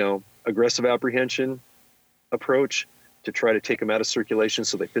 Aggressive apprehension approach to try to take them out of circulation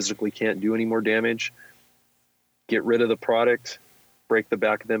so they physically can't do any more damage, get rid of the product, break the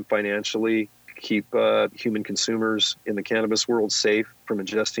back of them financially, keep human consumers in the cannabis world safe from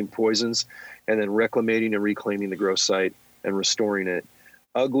ingesting poisons, and then reclamating and reclaiming the grow site and restoring it.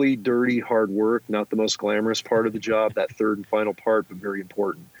 Ugly, dirty, hard work, not the most glamorous part of the job, that third and final part, but very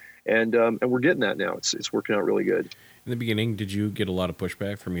important. And we're getting that now. It's working out really good. In the beginning, did you get a lot of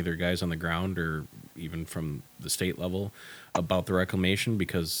pushback from either guys on the ground or even from the state level about the reclamation?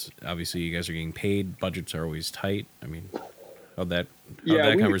 Because obviously you guys are getting paid, budgets are always tight. I mean, how'd that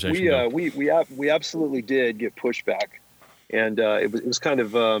conversation go? We absolutely did get pushback, and it was kind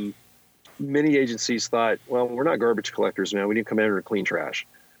of many agencies thought, well, we're not garbage collectors, man. We didn't come out here to clean trash.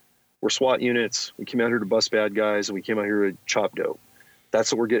 We're SWAT units. We came out here to bust bad guys, and we came out here to chop dope.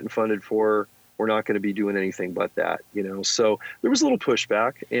 That's what we're getting funded for. We're not going to be doing anything but that, So there was a little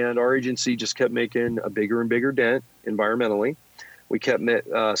pushback, and our agency just kept making a bigger and bigger dent environmentally. We kept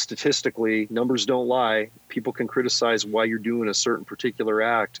statistically, numbers don't lie. People can criticize why you're doing a certain particular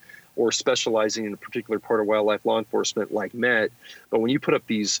act or specializing in a particular part of wildlife law enforcement like MET. But when you put up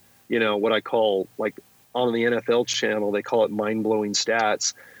these, what I call, like on the NFL channel, they call it mind-blowing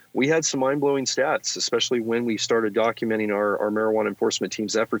stats. We had some mind-blowing stats, especially when we started documenting our marijuana enforcement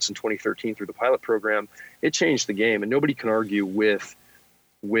team's efforts in 2013 through the pilot program. It changed the game, and nobody can argue with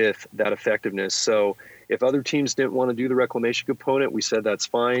that effectiveness. So if other teams didn't want to do the reclamation component, we said that's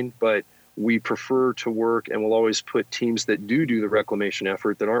fine, but we prefer to work, and we'll always put teams that do the reclamation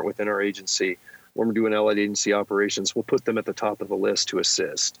effort that aren't within our agency. When we're doing allied agency operations, we'll put them at the top of the list to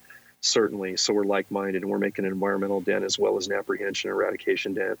assist. Certainly, so we're like-minded, and we're making an environmental dent as well as an apprehension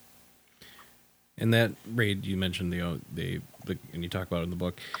eradication dent. And that raid you mentioned, and you talk about it in the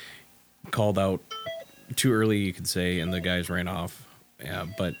book, called out too early, you could say, and the guys ran off. Yeah,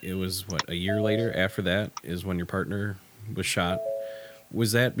 but it was a year later after that is when your partner was shot.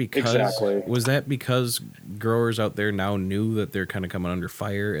 Was that because growers out there now knew that they're kind of coming under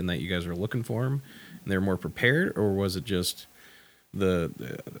fire and that you guys are looking for them and they're more prepared, or was it just a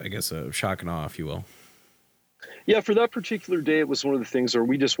shock and awe, if you will? Yeah, for that particular day, it was one of the things where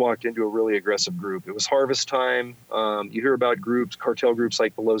we just walked into a really aggressive group. It was harvest time. You hear about cartel groups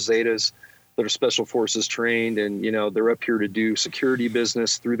like the Los Zetas that are special forces trained, and they're up here to do security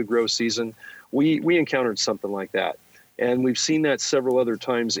business through the grow season. We encountered something like that, And we've seen that several other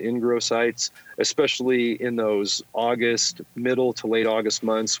times in grow sites, especially in those middle to late August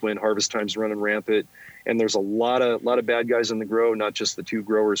months when harvest time's running rampant. And there's a lot of bad guys in the grow, not just the two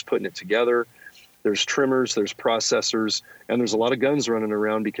growers putting it together. There's trimmers, there's processors, and there's a lot of guns running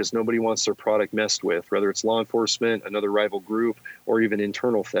around because nobody wants their product messed with, whether it's law enforcement, another rival group, or even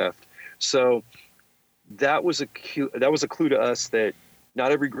internal theft. So that was a clue to us that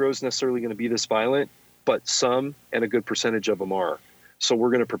not every grow is necessarily going to be this violent, but some and a good percentage of them are. So we're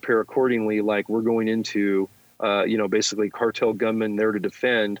going to prepare accordingly, like we're going into, basically cartel gunmen there to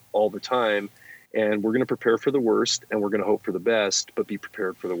defend all the time. And we're going to prepare for the worst, and we're going to hope for the best, but be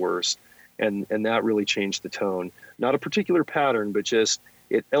prepared for the worst. And that really changed the tone. Not a particular pattern, but just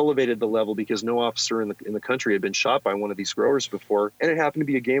it elevated the level because no officer in the country had been shot by one of these growers before, and it happened to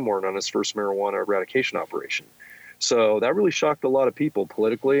be a game warden on his first marijuana eradication operation. So that really shocked a lot of people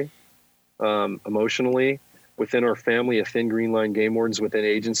politically, emotionally, within our family of Thin Green Line game wardens within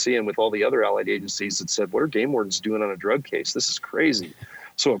agency and with all the other allied agencies that said, what are game wardens doing on a drug case? This is crazy.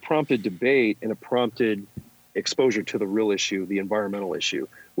 So it prompted debate and it prompted exposure to the real issue, the environmental issue,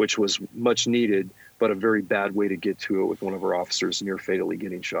 which was much needed, but a very bad way to get to it with one of our officers near fatally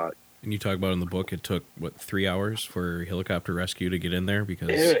getting shot. And you talk about in the book, it took 3 hours for helicopter rescue to get in there because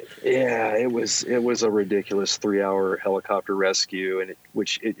it was a ridiculous 3-hour helicopter rescue, and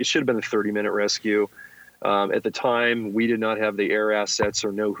it should have been a 30-minute rescue. At the time, we did not have the air assets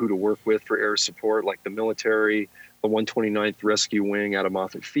or know who to work with for air support, like the military, the 129th Rescue Wing out of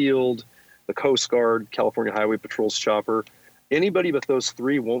Moffett Field, the Coast Guard, California Highway Patrol's chopper. Anybody but those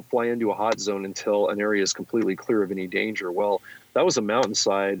three won't fly into a hot zone until an area is completely clear of any danger. Well, that was a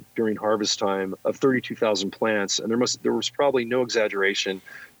mountainside during harvest time of 32,000 plants, and there was probably no exaggeration,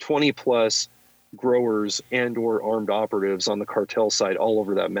 20 plus growers and or armed operatives on the cartel side all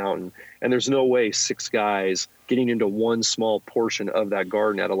over that mountain. And there's no way 6 guys getting into one small portion of that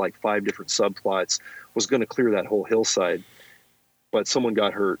garden out of like 5 different subplots was going to clear that whole hillside. But someone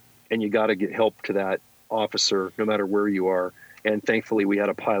got hurt, and you got to get help to that officer no matter where you are. And thankfully we had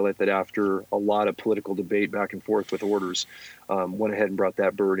a pilot that, after a lot of political debate back and forth with orders, went ahead and brought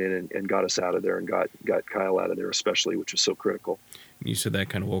that bird in and got us out of there and got Kyle out of there especially, which was so critical. You said that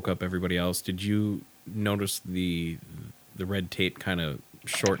kind of woke up everybody else. Did you notice the red tape kind of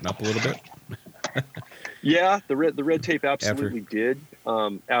shorten up a little bit? Yeah, the red tape absolutely did.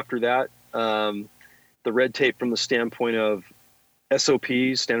 After that, the red tape from the standpoint of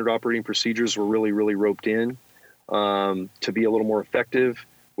SOPs, standard operating procedures, were really, really roped in to be a little more effective.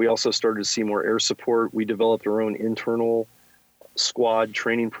 We also started to see more air support. We developed our own internal squad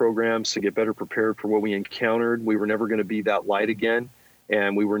training programs to get better prepared for what we encountered. We were never going to be that light again,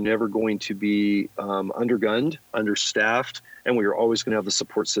 and we were never going to be undergunned, understaffed, and we were always going to have the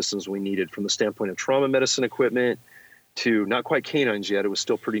support systems we needed, from the standpoint of trauma medicine equipment to not quite canines yet. It was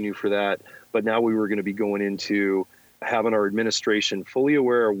still pretty new for that, but now we were going to be going into having our administration fully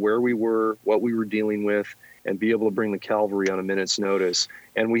aware of where we were, what we were dealing with, and be able to bring the cavalry on a minute's notice.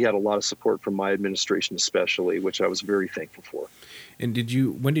 And we had a lot of support from my administration especially, which I was very thankful for. And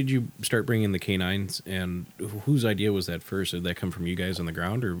when did you start bringing the canines, and whose idea was that first? Did that come from you guys on the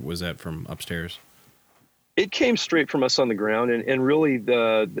ground, or was that from upstairs? It came straight from us on the ground, and really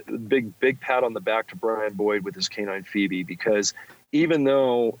the big pat on the back to Brian Boyd with his canine Phoebe, because even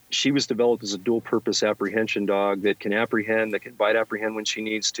though she was developed as a dual purpose apprehension dog that can apprehend, that can bite apprehend when she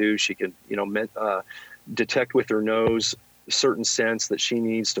needs to, she can, detect with her nose certain scents that she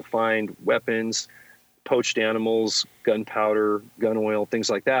needs to find weapons, poached animals, gunpowder, gun oil, things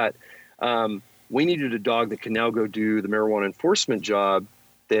like that. We needed a dog that can now go do the marijuana enforcement job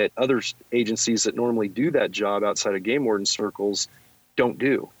that other agencies that normally do that job outside of game warden circles don't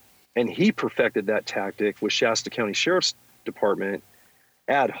do. And he perfected that tactic with Shasta County Sheriff's Department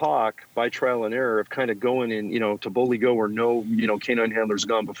ad hoc, by trial and error, of kind of going in, to boldly go where no, canine handler's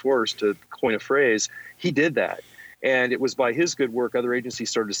gone before us, to coin a phrase. He did that. And it was by his good work, other agencies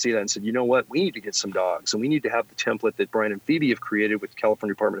started to see that and said, you know what, we need to get some dogs, and we need to have the template that Brian and Phoebe have created with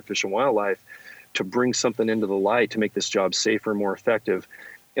California Department of Fish and Wildlife to bring something into the light to make this job safer and more effective.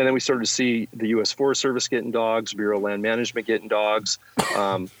 And then we started to see the U.S. Forest Service getting dogs, Bureau of Land Management getting dogs,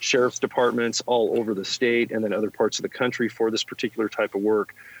 sheriff's departments all over the state and then other parts of the country for this particular type of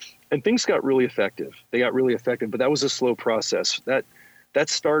work. And things got really effective. They got really effective, but that was a slow process. That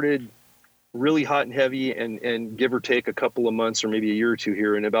started really hot and heavy and give or take a couple of months or maybe a year or two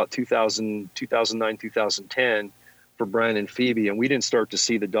here in about 2009, 2010 for Brian and Phoebe. And we didn't start to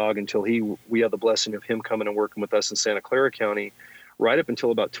see the dog until we had the blessing of him coming and working with us in Santa Clara County right up until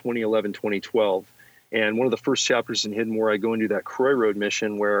about 2011, 2012. And one of the first chapters in Hidden Moor, I go into that Croy Road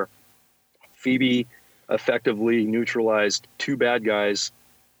mission where Phoebe effectively neutralized 2 bad guys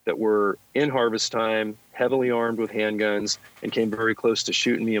that were in harvest time, heavily armed with handguns, and came very close to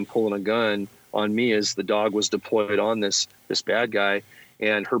shooting me and pulling a gun on me as the dog was deployed on this bad guy.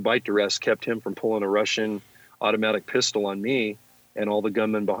 And her bite duress kept him from pulling a Russian automatic pistol on me and all the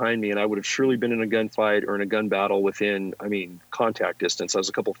gunmen behind me. And I would have surely been in a gunfight or in a gun battle within, contact distance. I was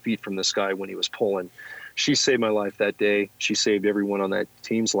a couple feet from this guy when he was pulling. She saved my life that day. She saved everyone on that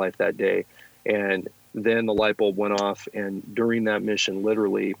team's life that day. And then the light bulb went off. And during that mission,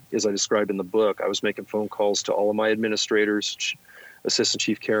 literally, as I described in the book, I was making phone calls to all of my administrators, Assistant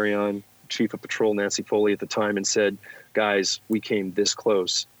Chief Carrion, Chief of Patrol Nancy Foley at the time, and said, guys, we came this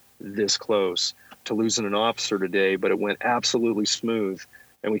close to losing an officer today, but it went absolutely smooth.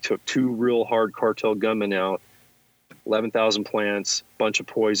 And we took 2 real hard cartel gunmen out, 11,000 plants, bunch of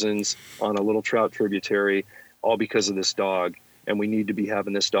poisons on a little trout tributary, all because of this dog. And we need to be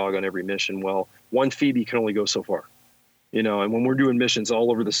having this dog on every mission. Well, one Phoebe can only go so far, and when we're doing missions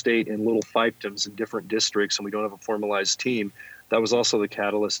all over the state in little fiefdoms in different districts and we don't have a formalized team, that was also the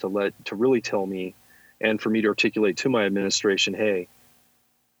catalyst to really tell me and for me to articulate to my administration, hey,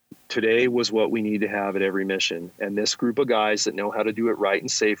 today was what we need to have at every mission. And this group of guys that know how to do it right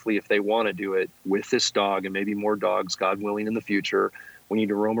and safely, if they want to do it with this dog and maybe more dogs, God willing, in the future, we need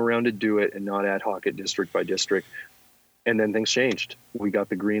to roam around to do it and not ad hoc it district by district. And then things changed. We got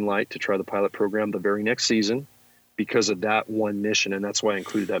the green light to try the pilot program the very next season because of that one mission. And that's why I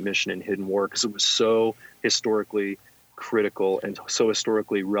included that mission in Hidden War, because it was so historically critical and so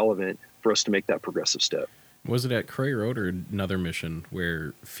historically relevant for us to make that progressive step. Was it at Croy Road or another mission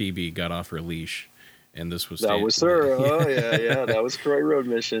where Phoebe got off her leash, and this was that was her? Oh yeah, that was Croy Road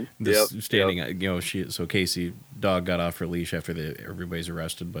mission. So Casey, dog got off her leash after everybody's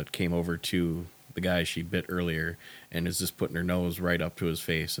arrested, but came over to the guy she bit earlier and is just putting her nose right up to his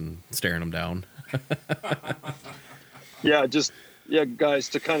face and staring him down. Yeah, guys,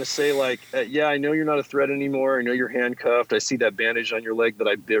 to kind of say I know you're not a threat anymore. I know you're handcuffed. I see that bandage on your leg that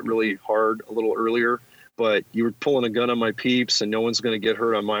I bit really hard a little earlier. But you were pulling a gun on my peeps, and no one's going to get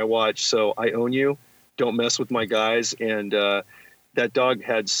hurt on my watch. So I own you. Don't mess with my guys. And that dog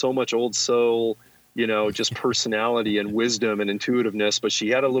had so much old soul, just personality and wisdom and intuitiveness. But she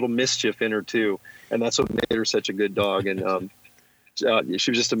had a little mischief in her too, and that's what made her such a good dog. And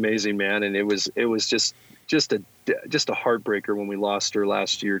she was just amazing, man. And it was just a heartbreaker when we lost her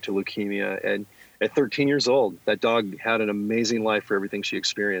last year to leukemia. And at 13 years old, that dog had an amazing life for everything she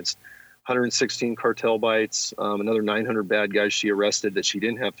experienced. 116 cartel bites, another 900 bad guys she arrested that she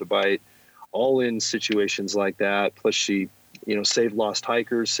didn't have to bite, all in situations like that. Plus she, saved lost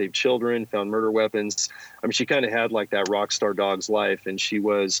hikers, saved children, found murder weapons. She kind of had like that rock star dog's life, and she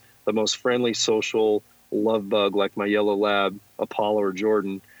was the most friendly, social love bug, like my yellow lab, Apollo or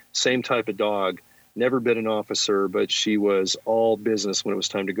Jordan. Same type of dog, never been an officer, but she was all business when it was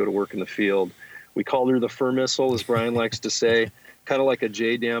time to go to work in the field. We called her the fur missile, as Brian likes to say. Kind of like a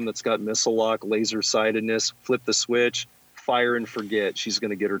JDAM that's got missile lock, laser sightedness, flip the switch, fire and forget. She's going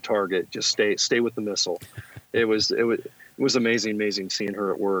to get her target. Just stay with the missile. It was amazing seeing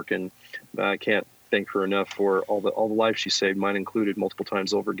her at work, and I can't thank her enough for all the lives she saved, mine included, multiple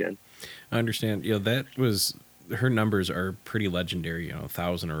times over again. I understand. That was, her numbers are pretty legendary.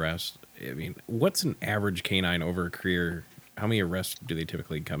 1,000 arrests. What's an average canine over a career? How many arrests do they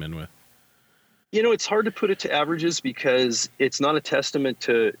typically come in with? It's hard to put it to averages because it's not a testament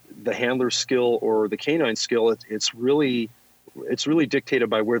to the handler's skill or the canine skill. It's really dictated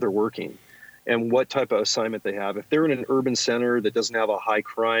by where they're working and what type of assignment they have. If they're in an urban center that doesn't have a high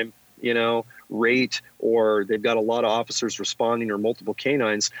crime, rate, or they've got a lot of officers responding or multiple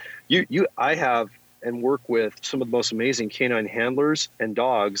canines, I have and work with some of the most amazing canine handlers and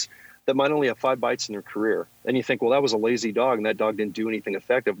dogs that might only have 5 bites in their career. And you think, well, that was a lazy dog and that dog didn't do anything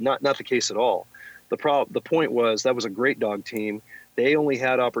effective. Not the case at all. The point was that was a great dog team. They only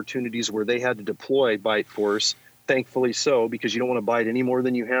had opportunities where they had to deploy bite force, thankfully so, because you don't want to bite any more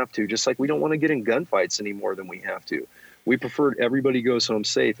than you have to, just like we don't want to get in gunfights any more than we have to. We prefer everybody goes home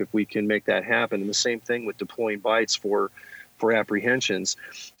safe if we can make that happen. And the same thing with deploying bites for apprehensions.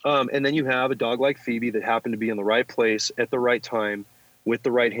 And then you have a dog like Phoebe that happened to be in the right place at the right time with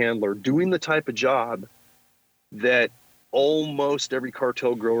the right handler, doing the type of job that almost every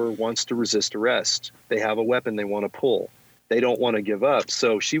cartel grower wants to resist arrest. They have a weapon they want to pull. They don't want to give up.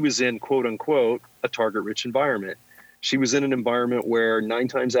 So she was in, quote unquote, a target-rich environment. She was in an environment where 9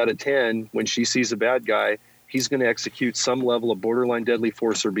 times out of 10, when she sees a bad guy, he's going to execute some level of borderline deadly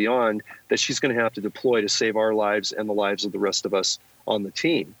force or beyond that she's going to have to deploy to save our lives and the lives of the rest of us on the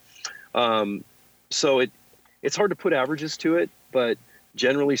team. So it's hard to put averages to it, but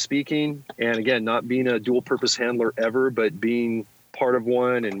generally speaking. And again, not being a dual purpose handler ever, but being part of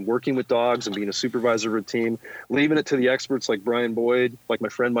one and working with dogs and being a supervisor of a team, leaving it to the experts like Brian Boyd, like my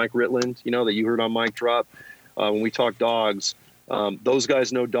friend Mike Ritland, that you heard on Mike Drop. When we talk dogs, those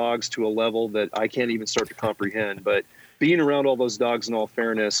guys know dogs to a level that I can't even start to comprehend. But being around all those dogs, in all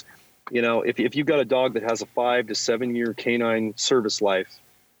fairness, if you've got a dog that has a 5 to 7 year canine service life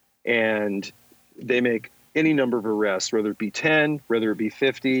and they make any number of arrests, whether it be 10, whether it be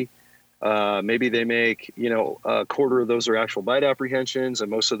 50, maybe they make, a quarter of those are actual bite apprehensions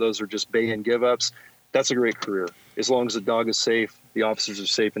and most of those are just bay and give ups. That's a great career. As long as the dog is safe, the officers are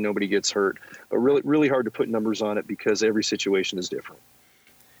safe, and nobody gets hurt. But really, really hard to put numbers on it because every situation is different.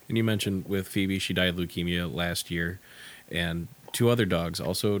 And you mentioned with Phoebe, she died of leukemia last year, and 2 other dogs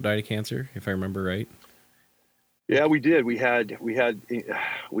also died of cancer, if I remember right. Yeah, we did. We had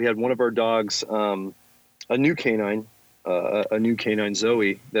one of our dogs, a new canine,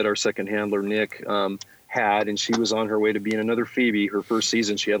 Zoe, that our second handler Nick had, and she was on her way to being another Phoebe. Her first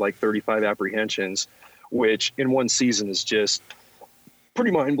season, she had like 35 apprehensions, which in one season is just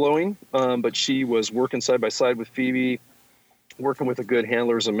pretty mind-blowing. But she was working side by side with Phoebe, working with a good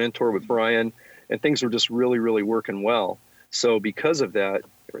handler as a mentor with Brian, and things were just really, really working well. So because of that,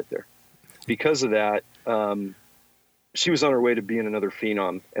 she was on her way to being another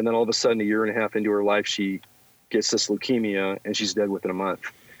phenom. And then all of a sudden, a year and a half into her life, she gets this leukemia and she's dead within a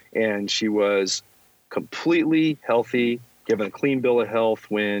month. And she was completely healthy, given a clean bill of health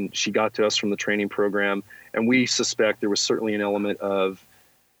when she got to us from the training program. And we suspect there was certainly an element of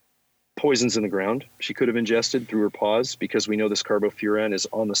poisons in the ground she could have ingested through her paws, because we know this carbofuran is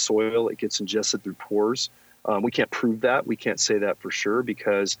on the soil. It gets ingested through pores. We can't prove that. We can't say that for sure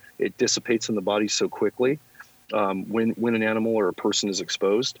because it dissipates in the body so quickly when an animal or a person is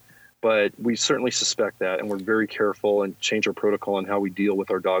exposed. But we certainly suspect that, and we're very careful and change our protocol on how we deal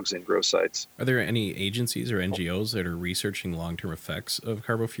with our dogs in grow sites. Are there any agencies or NGOs that are researching long-term effects of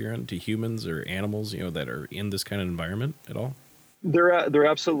carbofuran to humans or animals, that are in this kind of environment at all? There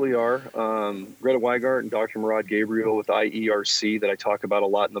absolutely are. Greta Weigart and Dr. Murad Gabriel with IERC that I talk about a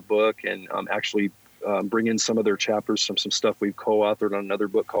lot in the book, and actually bring in some of their chapters from some stuff we've co-authored on another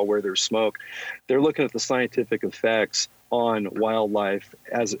book called Where There's Smoke. They're looking at the scientific effects on wildlife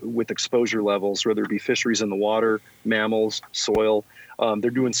as with exposure levels, whether it be fisheries in the water, mammals, soil.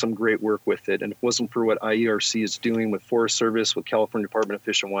 They're doing some great work with it. And if it wasn't for what IERC is doing with Forest Service, with California Department of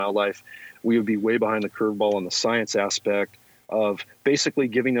Fish and Wildlife, we would be way behind the curveball on the science aspect of basically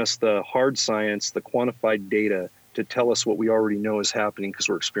giving us the hard science, the quantified data to tell us what we already know is happening because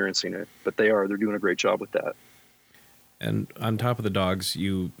we're experiencing it. But they're doing a great job with that. And on top of the dogs,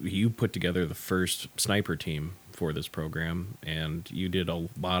 you put together the first sniper team for this program, and you did a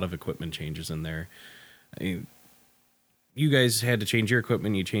lot of equipment changes in there. You guys had to change your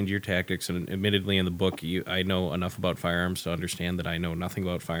equipment, you changed your tactics, and admittedly in the book, I know enough about firearms to understand that I know nothing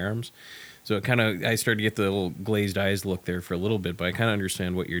about firearms. So I started to get the little glazed eyes look there for a little bit, but I kind of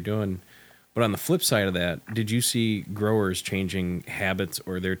understand what you're doing. But on the flip side of that, did you see growers changing habits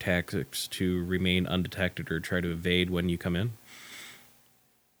or their tactics to remain undetected or try to evade when you come in?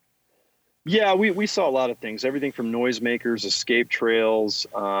 Yeah, we saw a lot of things, everything from noisemakers, escape trails,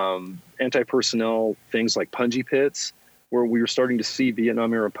 anti-personnel things like punji pits, where we were starting to see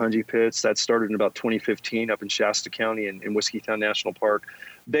Vietnam era punji pits. That started in about 2015 up in Shasta County in Whiskeytown National Park.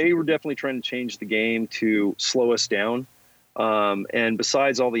 They were definitely trying to change the game to slow us down. And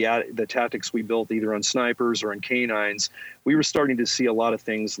besides all the tactics we built either on snipers or on canines, we were starting to see a lot of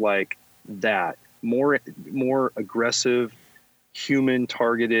things like that, more aggressive, human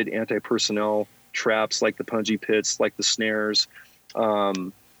targeted anti-personnel traps like the punji pits, like the snares,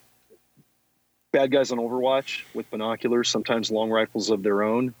 bad guys on Overwatch with binoculars, sometimes long rifles of their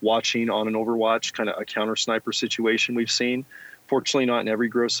own, watching on an Overwatch, kind of a counter sniper situation we've seen. Fortunately, not in every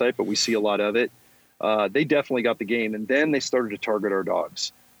grow site, but we see a lot of it. They definitely got the game. And then they started to target our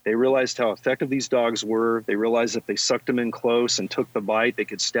dogs. They realized how effective these dogs were. They realized if they sucked them in close and took the bite, they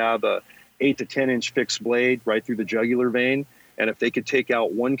could stab a 8 to 10 inch fixed blade right through the jugular vein. And if they could take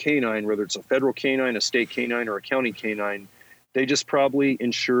out one canine, whether it's a federal canine, a state canine, or a county canine, they just probably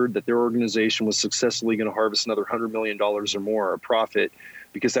ensured that their organization was successfully going to harvest another $100 million or more of profit,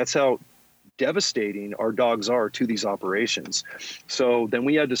 because that's how devastating our dogs are to these operations. So then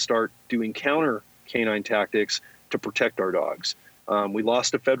we had to start doing counter canine tactics to protect our dogs. We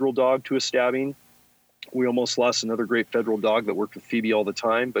lost a federal dog to a stabbing. We almost lost another great federal dog that worked with Phoebe all the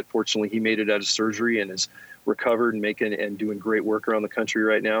time, but fortunately he made it out of surgery and is recovered and doing great work around the country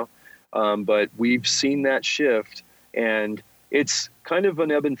right now. But we've seen that shift, and it's kind of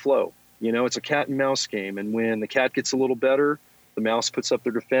an ebb and flow. It's a cat and mouse game. And when the cat gets a little better, the mouse puts up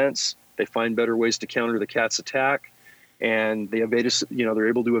their defense. They find better ways to counter the cat's attack, and they evade us. They're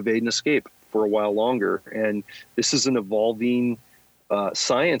able to evade and escape for a while longer. And this is an evolving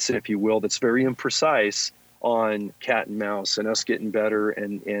science, if you will, that's very imprecise on cat and mouse, and us getting better,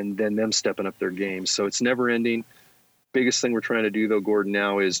 and then them stepping up their game. So it's never ending. Biggest thing we're trying to do, though, Gordon,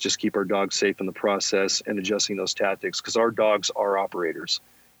 now is just keep our dogs safe in the process and adjusting those tactics, because our dogs are operators.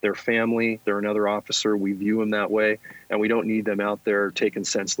 They're family. They're another officer. We view them that way, and we don't need them out there taking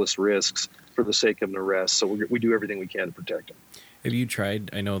senseless risks for the sake of an arrest. So we do everything we can to protect them. Have you tried?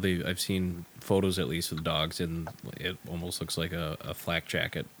 I know I've seen photos at least of the dogs, and it almost looks like a flak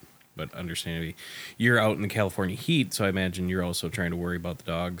jacket. But understandably, you're out in the California heat, so I imagine you're also trying to worry about the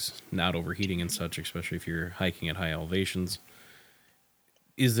dogs not overheating and such, especially if you're hiking at high elevations.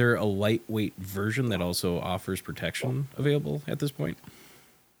 Is there a lightweight version that also offers protection available at this point?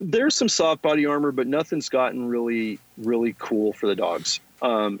 There's some soft body armor, but nothing's gotten really, really cool for the dogs.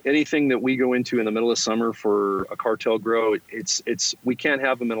 Anything that we go into in the middle of summer for a cartel grow, we can't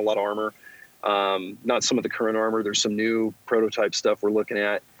have them in a lot of armor. Not some of the current armor. There's some new prototype stuff we're looking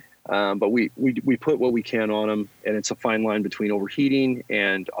at. But we put what we can on them, and it's a fine line between overheating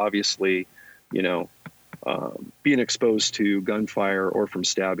and obviously, being exposed to gunfire or from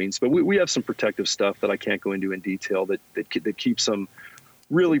stabbings. But we have some protective stuff that I can't go into in detail that keeps them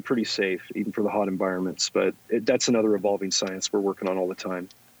really pretty safe, even for the hot environments. But that's another evolving science we're working on all the time.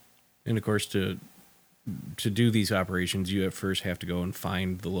 And of course, to do these operations, you at first have to go and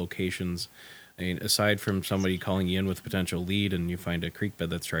find the locations. I mean, aside from somebody calling you in with a potential lead and you find a creek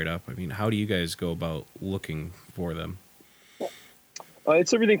bed that's dried up, I mean, how do you guys go about looking for them?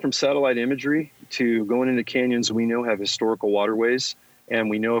 It's everything from satellite imagery to going into canyons we know have historical waterways, and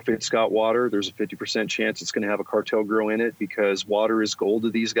we know if it's got water, there's a 50% chance it's going to have a cartel grow in it, because water is gold to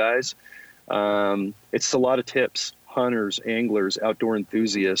these guys. It's a lot of tips, hunters, anglers, outdoor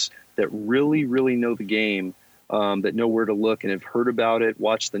enthusiasts that really, really know the game, that know where to look and have heard about it,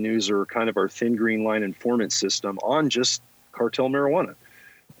 watched the news, or kind of our thin green line informant system on just cartel marijuana.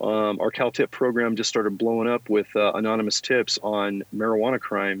 Our CalTip program just started blowing up with anonymous tips on marijuana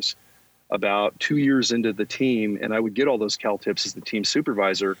crimes about 2 years into the team, and I would get all those CalTips as the team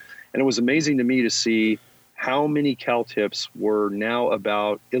supervisor, and it was amazing to me to see how many CalTips were now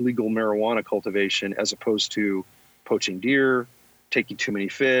about illegal marijuana cultivation as opposed to poaching deer, taking too many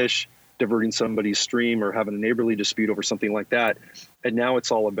fish, diverting somebody's stream, or having a neighborly dispute over something like that. And now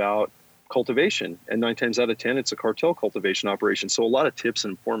it's all about cultivation. And 9 times out of 10, it's a cartel cultivation operation. So a lot of tips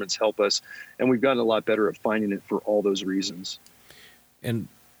and informants help us. And we've gotten a lot better at finding it for all those reasons. And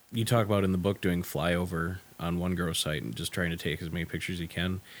you talk about in the book doing flyover on one grow site and just trying to take as many pictures as you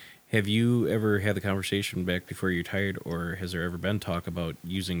can. Have you ever had the conversation back before you retired, or has there ever been talk about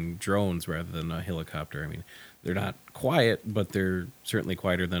using drones rather than a helicopter? I mean, they're not quiet, but they're certainly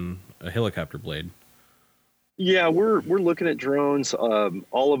quieter than a helicopter blade. Yeah, we're looking at drones.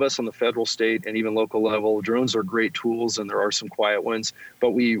 All of us on the federal, state, and even local level, drones are great tools, and there are some quiet ones.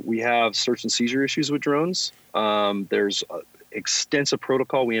 But we have search and seizure issues with drones. There's extensive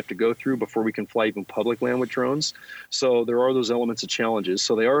protocol we have to go through before we can fly even public land with drones. So there are those elements of challenges.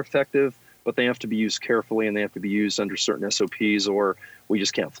 So they are effective, but they have to be used carefully, and they have to be used under certain SOPs, or we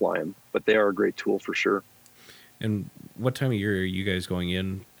just can't fly them. But they are a great tool for sure. And what time of year are you guys going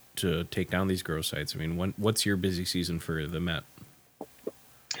in to take down these grow sites? I mean, what's your busy season for the Met?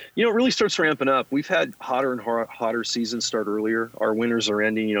 It really starts ramping up. We've had hotter and hotter seasons start earlier. Our winters are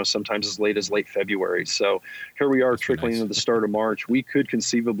ending, sometimes as late as late February. So here we are. That's trickling into the start of March. We could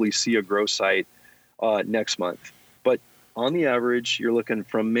conceivably see a grow site next month. But on the average, you're looking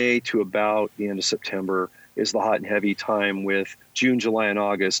from May to about the end of September is the hot and heavy time, with June, July, and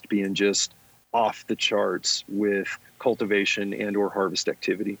August being just off the charts with cultivation and or harvest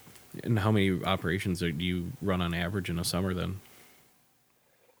activity. And how many operations do you run on average in a summer then?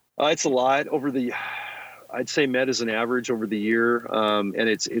 It's a lot I'd say Met is an average over the year. And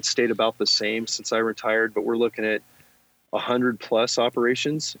it's stayed about the same since I retired, but we're looking at 100 plus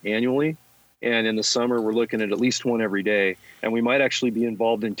operations annually. And in the summer, we're looking at least one every day. And we might actually be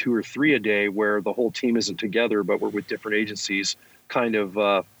involved in 2 or 3 a day where the whole team isn't together, but we're with different agencies, kind of,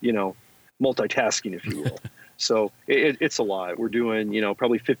 multitasking, if you will. So it's a lot. We're doing,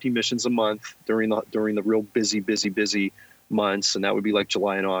 probably 50 missions a month during the real busy months, and that would be like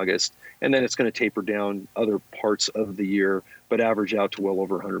July and August. And then it's going to taper down other parts of the year, but average out to well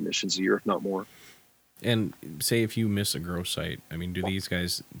over 100 missions a year, if not more. And say if you miss a grow site, I mean, do these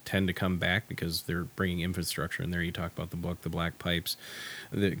guys tend to come back because they're bringing infrastructure in there? You talk about the book, the black pipes,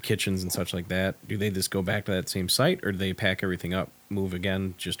 the kitchens and such like that. Do they just go back to that same site, or do they pack everything up, move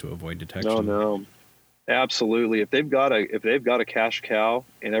again just to avoid detection? No. Absolutely. If they've got a cash cow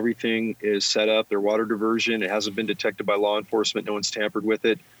and everything is set up, their water diversion, it hasn't been detected by law enforcement, no one's tampered with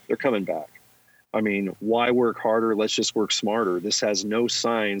it, they're coming back. I mean, why work harder? Let's just work smarter. This has no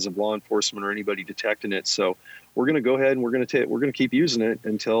signs of law enforcement or anybody detecting it. So we're going to go ahead and we're going to keep using it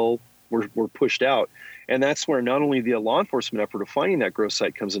until we're pushed out. And that's where not only the law enforcement effort of finding that growth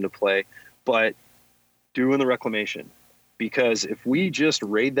site comes into play, but doing the reclamation. Because if we just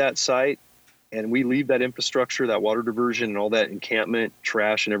raid that site and we leave that infrastructure, that water diversion and all that encampment,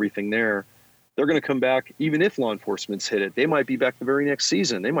 trash and everything there, they're going to come back. Even if law enforcement's hit it, they might be back the very next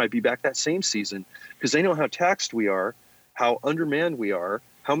season. They might be back that same season because they know how taxed we are, how undermanned we are,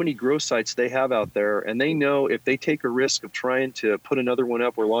 how many grow sites they have out there. And they know if they take a risk of trying to put another one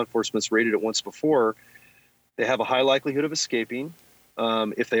up where law enforcement's raided it once before, they have a high likelihood of escaping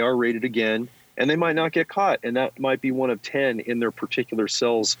if they are raided again, and they might not get caught. And that might be one of 10 in their particular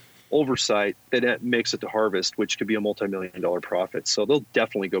cell's oversight that makes it to harvest, which could be a multi-million-dollar profit. So they'll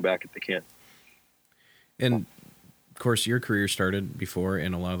definitely go back if they can. And of course, your career started before,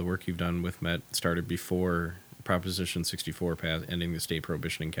 and a lot of the work you've done with Met started before Proposition 64 passed, ending the state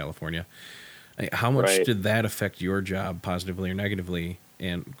prohibition in California. How much did that affect your job positively or negatively?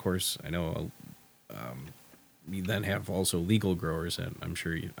 And of course, I know you then have also legal growers that I'm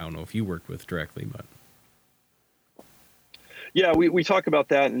sure I don't know if you worked with directly, but. Yeah, we talk about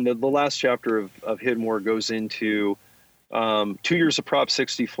that, and the last chapter of Hidden War goes into 2 years of Prop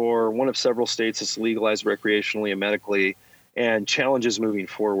 64, one of several states that's legalized recreationally and medically, and challenges moving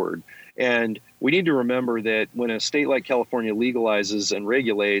forward. And we need to remember that when a state like California legalizes and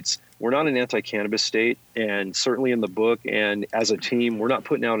regulates, we're not an anti-cannabis state, and certainly in the book and as a team, we're not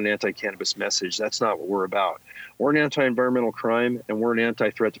putting out an anti-cannabis message. That's not what we're about. We're an anti-environmental crime, and we're an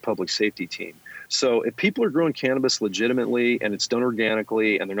anti-threat to public safety team. So if people are growing cannabis legitimately and it's done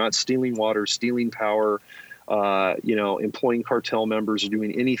organically and they're not stealing water, stealing power, employing cartel members or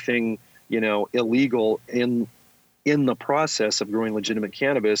doing anything, illegal in the process of growing legitimate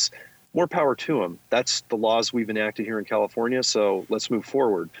cannabis, more power to them. That's the laws we've enacted here in California. So let's move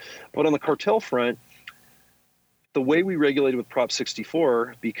forward. But on the cartel front, the way we regulated with Prop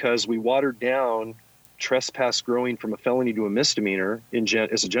 64, because we watered down trespass growing from a felony to a misdemeanor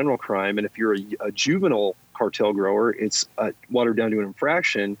as a general crime, and if you're a juvenile cartel grower, it's watered down to an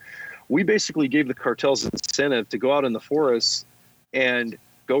infraction. We basically gave the cartels incentive to go out in the forests and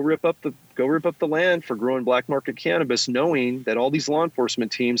go rip up the land for growing black market cannabis, knowing that all these law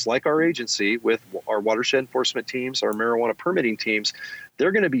enforcement teams, like our agency, with our watershed enforcement teams, our marijuana permitting teams,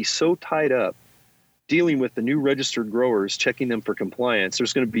 they're going to be so tied up dealing with the new registered growers, checking them for compliance.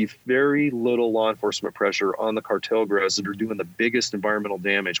 There's going to be very little law enforcement pressure on the cartel growers that are doing the biggest environmental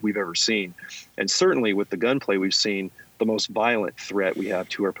damage we've ever seen. And certainly with the gunplay we've seen, the most violent threat we have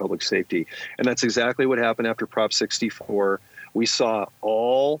to our public safety. And that's exactly what happened after Prop 64. We saw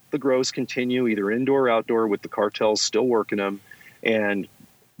all the grows continue, either indoor or outdoor, with the cartels still working them. And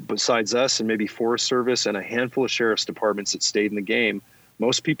besides us and maybe Forest Service and a handful of sheriff's departments that stayed in the game,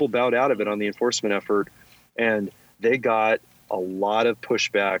 most people bowed out of it on the enforcement effort, and they got a lot of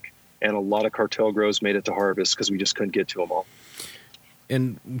pushback, and a lot of cartel grows made it to harvest because we just couldn't get to them all.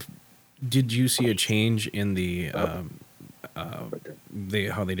 And did you see a change in the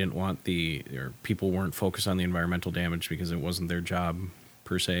how they didn't want or people weren't focused on the environmental damage because it wasn't their job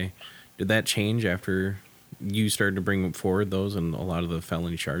per se? Did that change after you started to bring forward those and a lot of the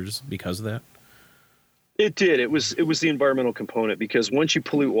felony charges because of that? It did. It was the environmental component, because once you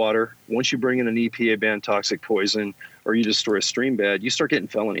pollute water, once you bring in an EPA banned toxic poison, or you destroy a stream bed, you start getting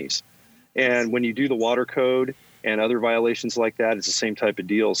felonies. And when you do the water code and other violations like that, it's the same type of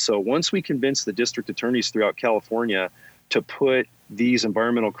deal. So once we convince the district attorneys throughout California to put these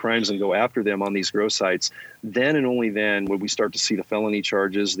environmental crimes and go after them on these grow sites, then and only then would we start to see the felony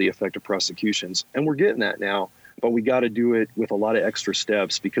charges, the effective prosecutions. And we're getting that now. But we got to do it with a lot of extra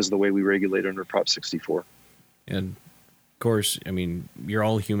steps because of the way we regulate under Prop 64. And of course, I mean, you're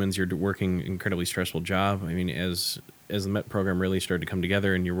all humans. You're working an incredibly stressful job. I mean, as the MET program really started to come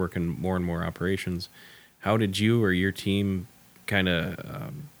together and you're working more and more operations, how did you or your team kind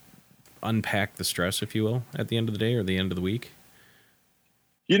of unpack the stress, if you will, at the end of the day or the end of the week?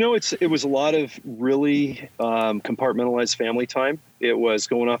 It was a lot of really compartmentalized family time. It was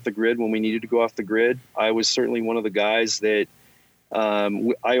going off the grid when we needed to go off the grid. I was certainly one of the guys that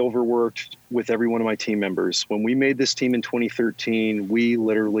I overworked with every one of my team members. When we made this team in 2013, we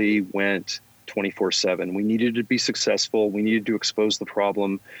literally went 24/7. We needed to be successful. We needed to expose the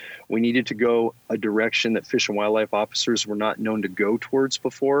problem. We needed to go a direction that Fish and Wildlife officers were not known to go towards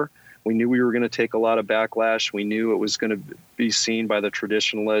before. We knew we were going to take a lot of backlash. We knew it was going to be seen by the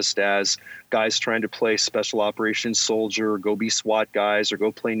traditionalist as guys trying to play special operations soldier, or go be SWAT guys, or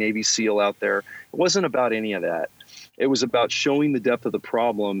go play Navy SEAL out there. It wasn't about any of that. It was about showing the depth of the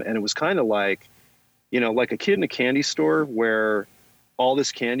problem. And it was kind of like, like a kid in a candy store where all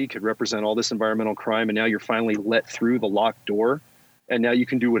this candy could represent all this environmental crime. And now you're finally let through the locked door. And now you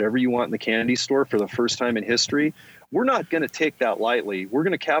can do whatever you want in the candy store for the first time in history. We're not going to take that lightly. We're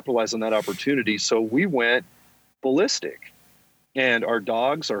going to capitalize on that opportunity. So we went ballistic. And our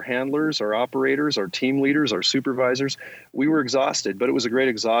dogs, our handlers, our operators, our team leaders, our supervisors, we were exhausted, but it was a great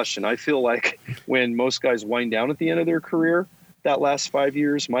exhaustion. I feel like when most guys wind down at the end of their career, that last 5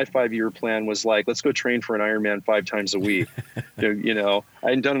 years, my 5-year plan was like, let's go train for an Ironman 5 times a week. I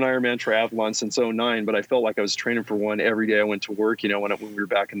hadn't done an Ironman triathlon since 2009, but I felt like I was training for one every day I went to work, when we were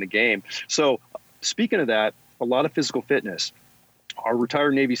back in the game. So speaking of that, a lot of physical fitness. Our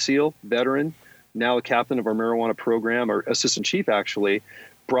retired Navy SEAL veteran, now a captain of our marijuana program, our assistant chief actually,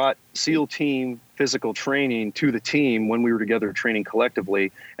 brought SEAL team physical training to the team when we were together training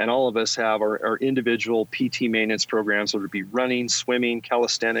collectively. And all of us have our individual PT maintenance programs, whether it be running, swimming,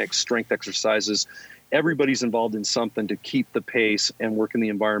 calisthenics, strength exercises. Everybody's involved in something to keep the pace and work in the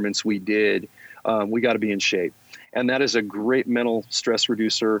environments we did. We got to be in shape. And that is a great mental stress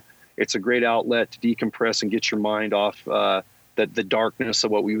reducer. It's a great outlet to decompress and get your mind off the darkness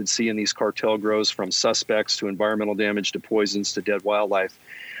of what we would see in these cartel grows, from suspects to environmental damage to poisons to dead wildlife.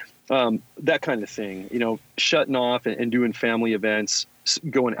 That kind of thing, shutting off and doing family events,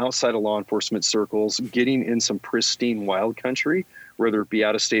 going outside of law enforcement circles, getting in some pristine wild country, whether it be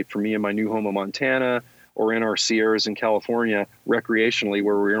out of state for me in my new home of Montana or in our Sierras in California, recreationally,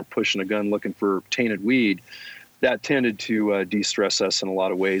 where we aren't pushing a gun looking for tainted weed. That tended to de-stress us in a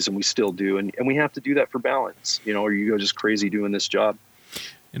lot of ways, and we still do. And we have to do that for balance, or you go just crazy doing this job.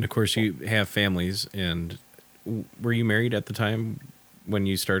 And, of course, you have families. And were you married at the time when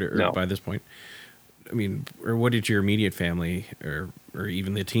you started, or No. by this point? I mean, or what did your immediate family or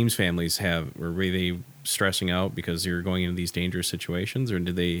even the team's families have? Or were they stressing out because you were going into these dangerous situations? Or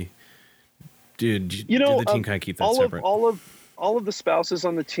did the team kind of keep that separate? All of the spouses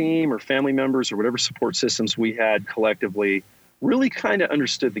on the team or family members or whatever support systems we had collectively really kind of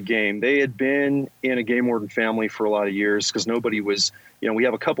understood the game. They had been in a game warden family for a lot of years, because nobody was, we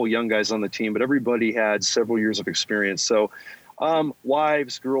have a couple young guys on the team, but everybody had several years of experience. So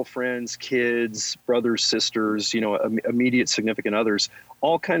wives, girlfriends, kids, brothers, sisters, immediate significant others,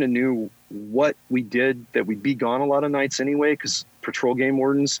 all kind of knew what we did, that we'd be gone a lot of nights anyway, because patrol game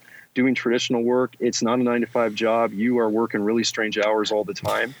wardens doing traditional work, it's not a 9-to-5 job. You are working really strange hours all the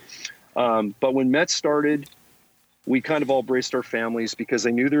time. But when MET started, we kind of all braced our families because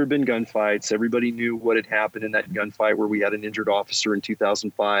they knew there had been gunfights. Everybody knew what had happened in that gunfight where we had an injured officer in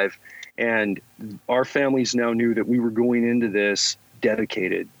 2005. And our families now knew that we were going into this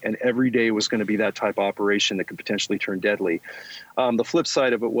dedicated, and every day was going to be that type of operation that could potentially turn deadly. The flip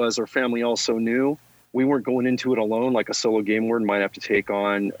side of it was our family also knew we weren't going into it alone, like a solo game warden might have to take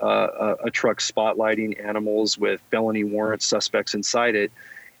on a truck spotlighting animals with felony warrant suspects inside it,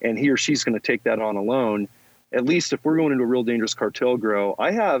 and he or she's going to take that on alone. At least if we're going into a real dangerous cartel grow,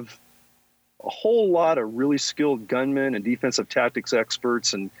 I have a whole lot of really skilled gunmen and defensive tactics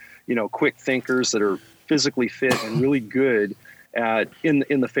experts and quick thinkers that are physically fit and really good at in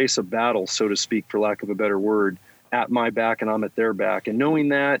the face of battle, so to speak, for lack of a better word, at my back and I'm at their back. And knowing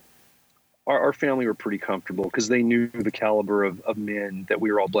that, our family were pretty comfortable because they knew the caliber of men that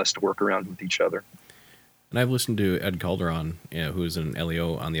we were all blessed to work around with each other. And I've listened to Ed Calderon, who is an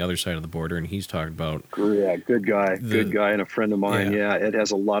LEO on the other side of the border, and he's talked about... Yeah, good guy, and a friend of mine. Yeah, Ed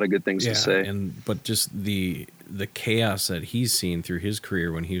has a lot of good things to say. But just the chaos that he's seen through his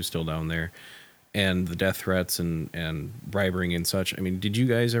career when he was still down there, and the death threats and bribing and such. I mean, did you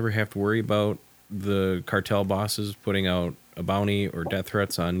guys ever have to worry about the cartel bosses putting out a bounty or death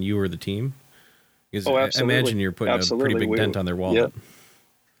threats on you or the team? Because I imagine you're putting a pretty big dent on their wallet.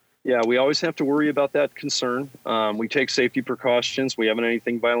 Yeah, we always have to worry about that concern. We take safety precautions. We haven't had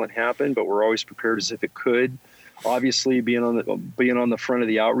anything violent happen, but we're always prepared as if it could. Obviously, being on the front of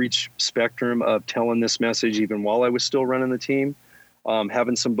the outreach spectrum of telling this message, even while I was still running the team,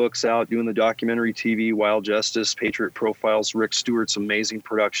 having some books out, doing the documentary TV, Wild Justice, Patriot Profiles, Rick Stewart's amazing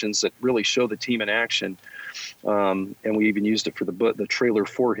productions that really show the team in action. And we even used it for the trailer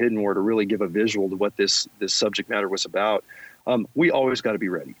for Hidden War to really give a visual to what this subject matter was about. We always got to be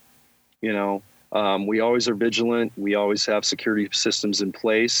ready. We always are vigilant. We always have security systems in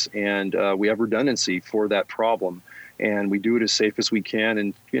place, and we have redundancy for that problem. And we do it as safe as we can,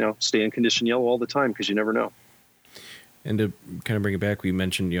 and stay in condition yellow all the time because you never know. And to kind of bring it back, we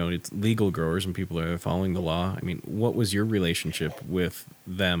mentioned, it's legal growers and people that are following the law. I mean, what was your relationship with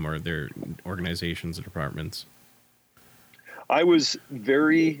them or their organizations or departments? I was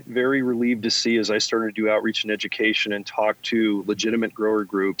very, very relieved to see, as I started to do outreach and education and talk to legitimate grower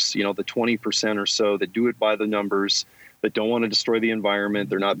groups, the 20% or so that do it by the numbers, that don't want to destroy the environment.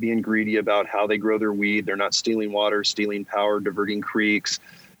 They're not being greedy about how they grow their weed. They're not stealing water, stealing power, diverting creeks,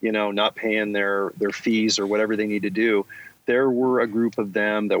 not paying their fees or whatever they need to do. There were a group of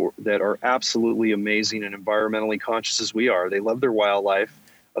them that are absolutely amazing and environmentally conscious as we are. They love their wildlife.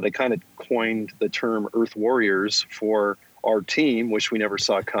 They kind of coined the term Earth Warriors for our team, which we never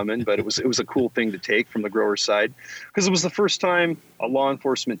saw coming, but it was a cool thing to take from the grower side, because it was the first time a law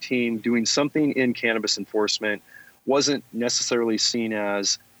enforcement team doing something in cannabis enforcement wasn't necessarily seen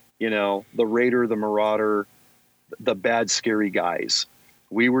as, the raider, the marauder, the bad, scary guys.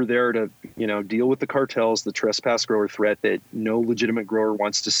 We were there to, deal with the cartels, the trespass grower threat that no legitimate grower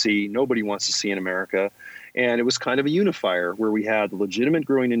wants to see, nobody wants to see in America. And it was kind of a unifier where we had the legitimate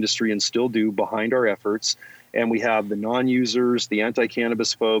growing industry, and still do, behind our efforts. And we have the non-users, the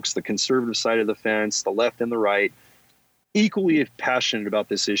anti-cannabis folks, the conservative side of the fence, the left and the right, equally passionate about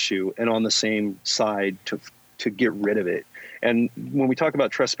this issue and on the same side to get rid of it. And when we talk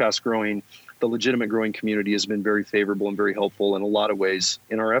about trespass growing, the legitimate growing community has been very favorable and very helpful in a lot of ways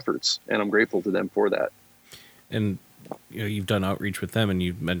in our efforts. And I'm grateful to them for that. And you've done outreach with them, and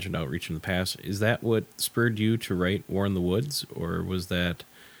you've mentioned outreach in the past. Is that what spurred you to write War in the Woods, or was that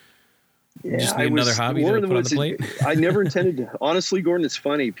just another hobby to put on the plate? I never intended to. Honestly, Gordon, it's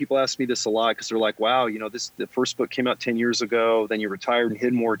funny. People ask me this a lot because they're like, wow, the first book came out 10 years ago. Then you retired and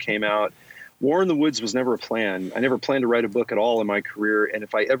Hidden More came out. War in the Woods was never a plan. I never planned to write a book at all in my career. And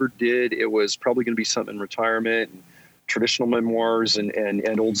if I ever did, it was probably going to be something in retirement, and traditional memoirs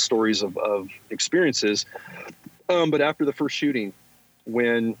and old stories of experiences. But after the first shooting,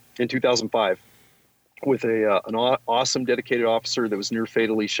 in 2005, with an awesome dedicated officer that was near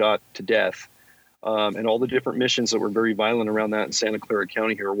fatally shot to death, and all the different missions that were very violent around that in Santa Clara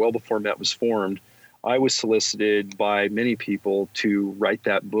County here, well before MET was formed, I was solicited by many people to write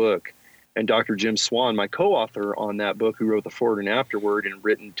that book. And Dr. Jim Swan, my co-author on that book, who wrote the forward and afterward and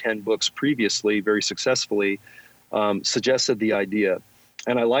written 10 books previously very successfully, suggested the idea.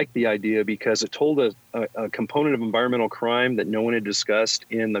 And I liked the idea because it told a component of environmental crime that no one had discussed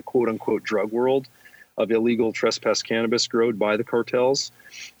in the quote-unquote drug world of illegal trespass cannabis growed by the cartels.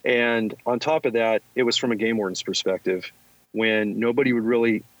 And on top of that, it was from a game warden's perspective, when nobody would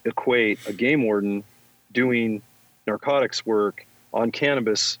really equate a game warden doing narcotics work on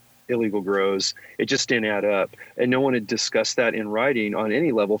cannabis illegal grows. It just didn't add up. And no one had discussed that in writing on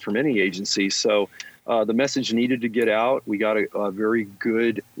any level from any agency. So the message needed to get out. We got a very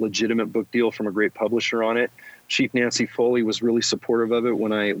good, legitimate book deal from a great publisher on it. Chief Nancy Foley was really supportive of it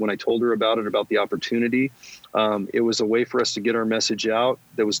when I told her about the opportunity. It was a way for us to get our message out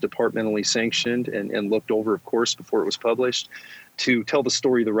that was departmentally sanctioned and looked over, of course, before it was published, to tell the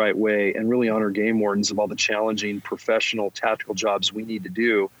story the right way and really honor game wardens of all the challenging professional tactical jobs we need to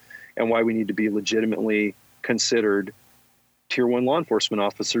do, and why we need to be legitimately considered Tier 1 law enforcement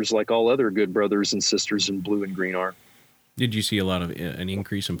officers like all other good brothers and sisters in blue and green are. Did you see an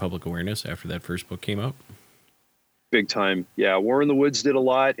increase in public awareness after that first book came out? Big time. Yeah, War in the Woods did a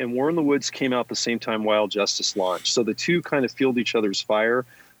lot, and War in the Woods came out the same time Wild Justice launched. So the two kind of fueled each other's fire.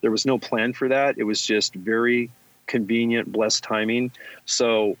 There was no plan for that. It was just very convenient, blessed timing.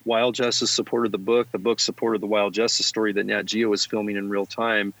 So Wild Justice supported the book supported the Wild Justice story that Nat Geo was filming in real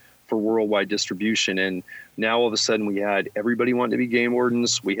time for worldwide distribution. And now all of a sudden we had everybody wanting to be game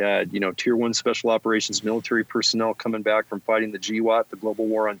wardens. We had, Tier 1 special operations military personnel coming back from fighting the GWAT, the global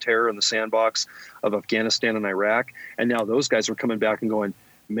war on terror, in the sandbox of Afghanistan and Iraq. And now those guys were coming back and going,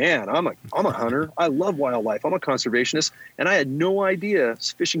 man, I'm a hunter. I love wildlife. I'm a conservationist. And I had no idea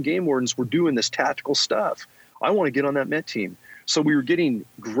Fish and Game Wardens were doing this tactical stuff. I want to get on that MET team. So we were getting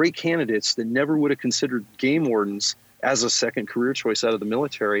great candidates that never would have considered game wardens as a second career choice out of the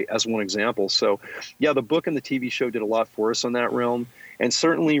military, as one example. So yeah, the book and the TV show did a lot for us on that realm. And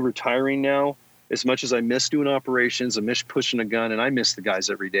certainly retiring now, as much as I miss doing operations, I miss pushing a gun, and I miss the guys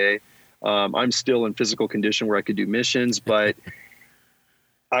every day. I'm still in physical condition where I could do missions, but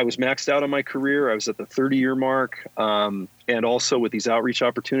I was maxed out on my career. I was at the 30-year mark. And also with these outreach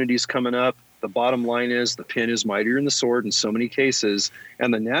opportunities coming up, the bottom line is the pen is mightier than the sword in so many cases.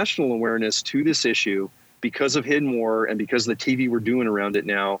 And the national awareness to this issue, because of Hidden War and because of the TV we're doing around it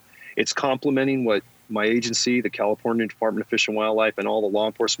now, it's complementing what my agency, the California Department of Fish and Wildlife, and all the law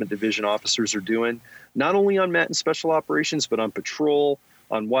enforcement division officers are doing, not only on MET and special operations, but on patrol,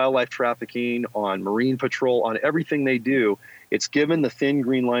 on wildlife trafficking, on marine patrol, on everything they do. It's given the thin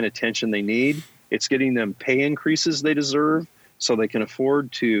green line attention they need. It's getting them pay increases they deserve so they can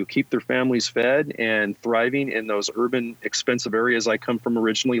afford to keep their families fed and thriving in those urban, expensive areas I come from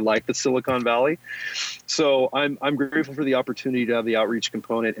originally, like the Silicon Valley. So I'm grateful for the opportunity to have the outreach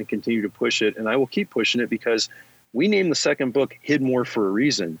component and continue to push it. And I will keep pushing it because we named the second book Hid More for a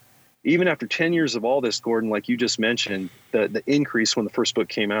reason. Even after 10 years of all this, Gordon, like you just mentioned, the increase when the first book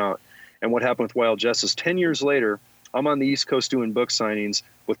came out and what happened with Wild Justice, 10 years later, I'm on the East Coast doing book signings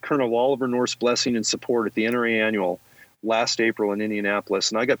with Colonel Oliver North's blessing and support at the NRA Annual last April in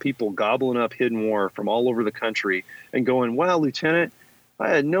Indianapolis. And I got people gobbling up Hidden War from all over the country and going, wow, Lieutenant, I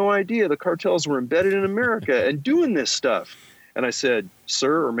had no idea the cartels were embedded in America and doing this stuff. And I said,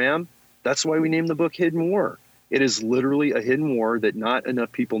 sir or ma'am, that's why we named the book Hidden War. It is literally a hidden war that not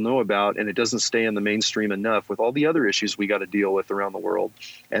enough people know about, and it doesn't stay in the mainstream enough with all the other issues we got to deal with around the world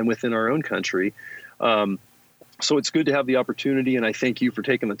and within our own country. So it's good to have the opportunity, and I thank you for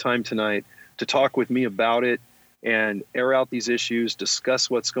taking the time tonight to talk with me about it and air out these issues, discuss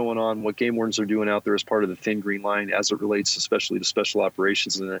what's going on, what game wardens are doing out there as part of the thin green line as it relates especially to special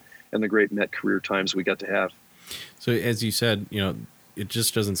operations and the great Met career times we got to have. So as you said, it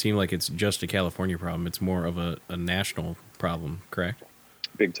just doesn't seem like it's just a California problem. It's more of a national problem, correct?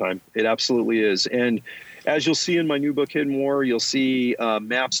 Big time. It absolutely is. And as you'll see in my new book, Hidden War, you'll see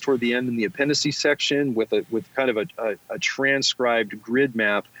maps toward the end in the appendices section with kind of a transcribed grid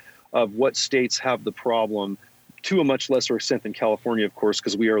map of what states have the problem, to a much lesser extent than California, of course,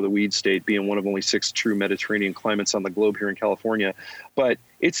 because we are the weed state, being one of only 6 true Mediterranean climates on the globe here in California. But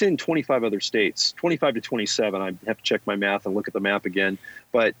it's in 25 other states, 25 to 27. I have to check my math and look at the map again.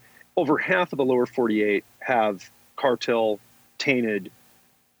 But over half of the lower 48 have cartel-tainted,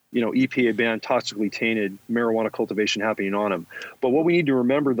 EPA banned, toxically tainted marijuana cultivation happening on them. But what we need to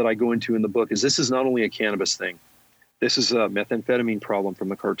remember that I go into in the book is this is not only a cannabis thing. This is a methamphetamine problem from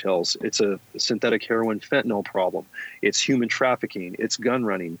the cartels. It's a synthetic heroin fentanyl problem. It's human trafficking. It's gun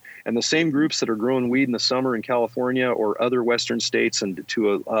running. And the same groups that are growing weed in the summer in California or other Western states and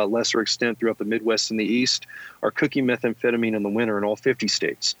to a lesser extent throughout the Midwest and the East are cooking methamphetamine in the winter in all 50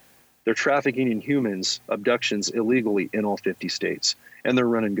 states. They're trafficking in humans, abductions illegally in all 50 states, and they're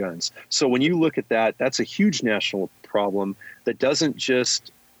running guns. So when you look at that, that's a huge national problem that doesn't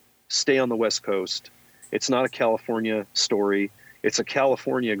just stay on the West Coast. It's not a California story. It's a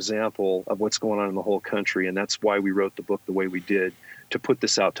California example of what's going on in the whole country, and that's why we wrote the book the way we did, to put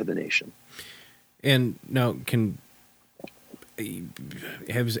this out to the nation. And now,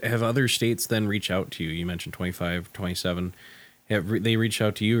 have other states then reach out to you? You mentioned 25, 27. Have they reached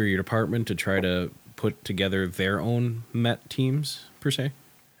out to you or your department to try to put together their own Met teams, per se?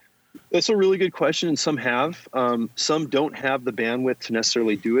 That's a really good question, and some have. Some don't have the bandwidth to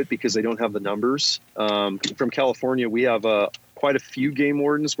necessarily do it because they don't have the numbers. From California, we have quite a few game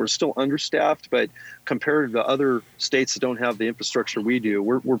wardens. We're still understaffed, but compared to other states that don't have the infrastructure we do,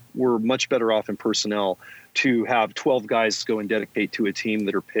 we're much better off in personnel to have 12 guys go and dedicate to a team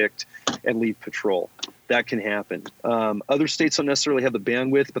that are picked and lead patrol. That can happen. Other states don't necessarily have the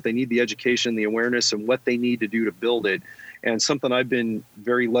bandwidth, but they need the education, the awareness, and what they need to do to build it. And something I've been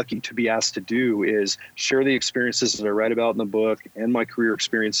very lucky to be asked to do is share the experiences that I write about in the book and my career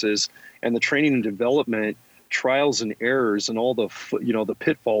experiences and the training and development, trials and errors, and all the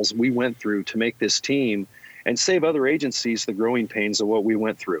pitfalls we went through to make this team and save other agencies the growing pains of what we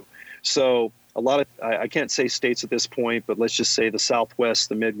went through. So I can't say states at this point, but let's just say the Southwest,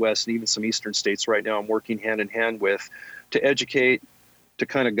 the Midwest, and even some Eastern states right now I'm working hand in hand with to educate, to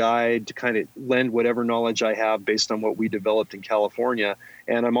kind of guide, to kind of lend whatever knowledge I have based on what we developed in California.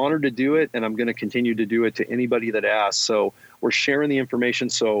 And I'm honored to do it, and I'm going to continue to do it to anybody that asks. So we're sharing the information.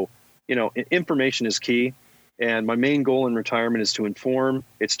 So, information is key. And my main goal in retirement is to inform,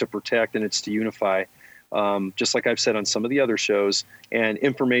 it's to protect, and it's to unify. Just like I've said on some of the other shows, and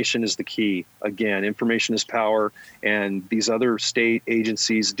information is the key. Again, information is power, and these other state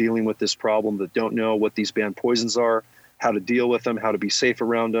agencies dealing with this problem that don't know what these banned poisons are, how to deal with them, how to be safe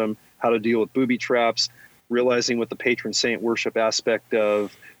around them, how to deal with booby traps, realizing what the patron saint worship aspect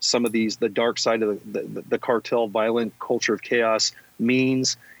of some of these, the dark side of the cartel violent culture of chaos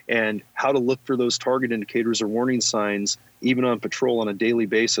means, and how to look for those target indicators or warning signs, even on patrol on a daily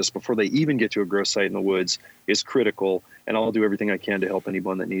basis before they even get to a grow site in the woods, is critical. And I'll do everything I can to help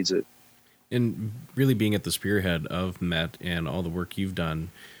anyone that needs it. And really being at the spearhead of Met and all the work you've done,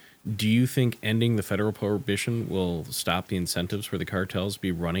 do you think ending the federal prohibition will stop the incentives for the cartels to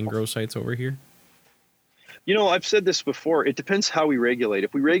be running grow sites over here? I've said this before. It depends how we regulate.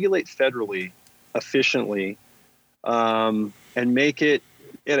 If we regulate federally, efficiently, and make it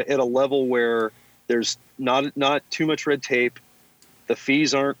at a level where there's not too much red tape. The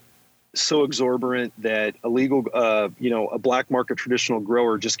fees aren't so exorbitant that a legal, a black market traditional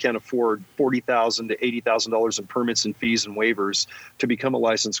grower just can't afford $40,000 to $80,000 in permits and fees and waivers to become a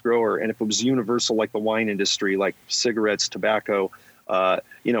licensed grower. And if it was universal, like the wine industry, like cigarettes, tobacco,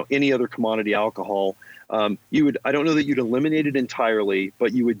 any other commodity alcohol, I don't know that you'd eliminate it entirely,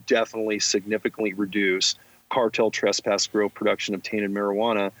 but you would definitely significantly reduce cartel, trespass, grow, production of tainted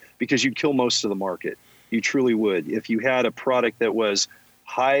marijuana, because you'd kill most of the market. You truly would. If you had a product that was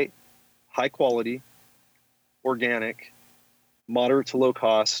high quality, organic, moderate to low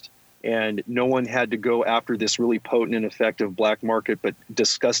cost, and no one had to go after this really potent and effective black market, but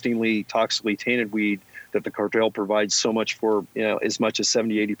disgustingly toxically tainted weed that the cartel provides so much for, as much as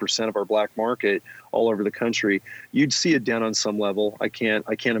 70-80% of our black market all over the country, you'd see it down on some level. I can't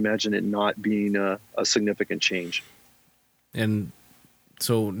imagine it not being a significant change. And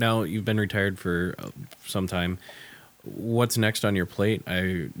so now you've been retired for some time. What's next on your plate?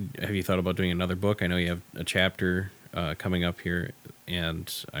 Have you thought about doing another book? I know you have a chapter coming up here,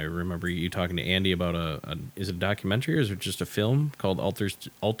 and I remember you talking to Andy about is it a documentary or is it just a film called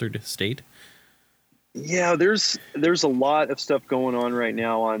Altered State? Yeah, there's a lot of stuff going on right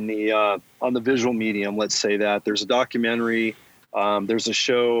now on the visual medium. Let's say that there's a documentary, there's a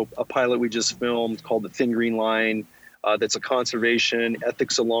show, a pilot we just filmed called The Thin Green Line. That's a conservation,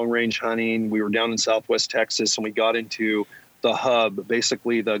 ethics of long-range hunting. We were down in Southwest Texas, and we got into the hub,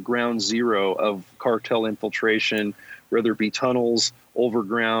 basically the ground zero of cartel infiltration, whether it be tunnels,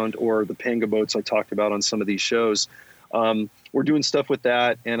 overground, or the panga boats I talked about on some of these shows. We're doing stuff with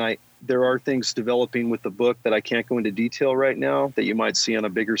that, and there are things developing with the book that I can't go into detail right now that you might see on a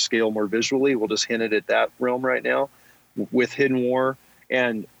bigger scale more visually. We'll just hint it at that realm right now with Hidden War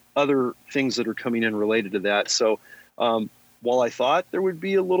and other things that are coming in related to that. So, while I thought there would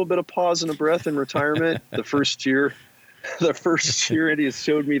be a little bit of pause and a breath in retirement, the first year, Andy has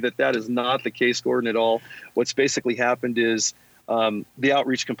showed me that is not the case, Gordon, at all. What's basically happened is the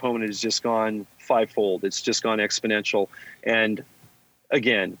outreach component has just gone fivefold. It's just gone exponential. And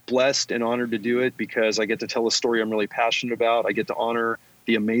again, blessed and honored to do it because I get to tell a story I'm really passionate about. I get to honor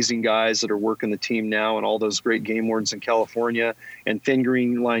the amazing guys that are working the team now and all those great game wardens in California and Thin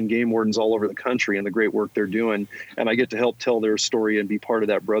Green Line game wardens all over the country and the great work they're doing. And I get to help tell their story and be part of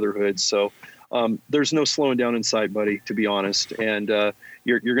that brotherhood. So there's no slowing down in sight, buddy, to be honest. And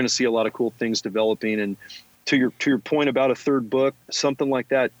you're going to see a lot of cool things developing. And to your point about a third book, something like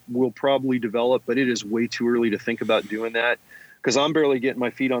that will probably develop, but it is way too early to think about doing that because I'm barely getting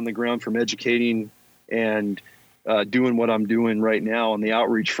my feet on the ground from educating and doing what I'm doing right now on the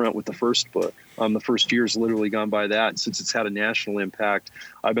outreach front with the first book. The first year's literally gone by that. And since it's had a national impact,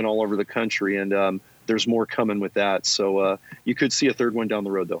 I've been all over the country, and there's more coming with that. So you could see a third one down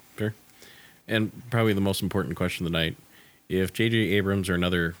the road, though. Sure. And probably the most important question of the night, if J.J. Abrams or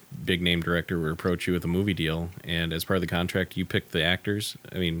another big-name director would approach you with a movie deal, and as part of the contract, you pick the actors,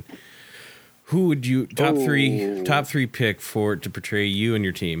 I mean, who would you top three pick to portray you and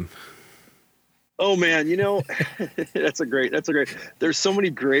your team? Oh man, that's a great. There's so many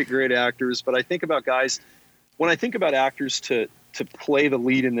great actors, but I think about guys. When I think about actors to play the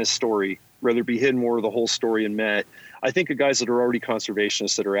lead in this story, whether it be Hidden War or the whole story in Met, I think of guys that are already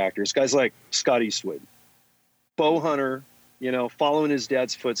conservationists that are actors. Guys like Scott Eastwood, bow hunter, following his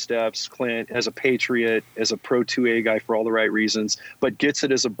dad's footsteps. Clint as a patriot, as a pro 2A guy for all the right reasons, but gets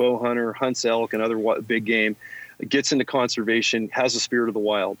it as a bow hunter, hunts elk and other big game, gets into conservation, has a spirit of the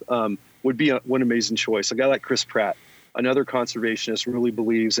wild. Would be one amazing choice. A guy like Chris Pratt, another conservationist, really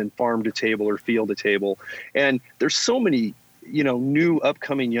believes in farm to table or field to table. And there's so many, new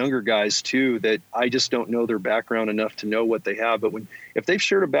upcoming younger guys too, that I just don't know their background enough to know what they have. But if they've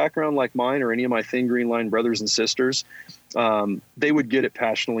shared a background like mine or any of my Thin Green Line brothers and sisters, they would get it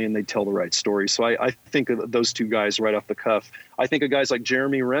passionately and they'd tell the right story. So I think of those two guys right off the cuff. I think of guys like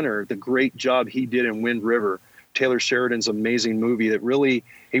Jeremy Renner, the great job he did in Wind River, Taylor Sheridan's amazing movie that really,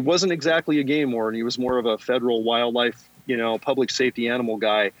 he wasn't exactly a game warden. He was more of a federal wildlife, public safety animal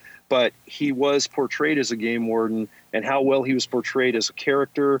guy, but he was portrayed as a game warden, and how well he was portrayed as a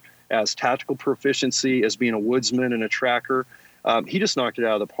character, as tactical proficiency, as being a woodsman and a tracker. He just knocked it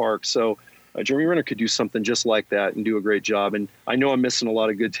out of the park. So Jeremy Renner could do something just like that and do a great job. And I know I'm missing a lot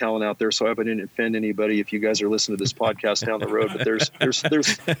of good talent out there, so I hope I didn't offend anybody if you guys are listening to this podcast down the road. But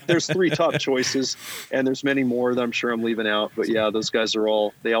there's three top choices, and there's many more that I'm sure I'm leaving out. But yeah, those guys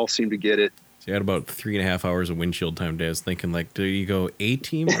they all seem to get it. So you had about 3.5 hours of windshield time today. I was thinking, do you go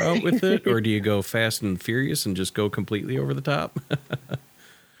A-team route with it, or do you go Fast and Furious and just go completely over the top?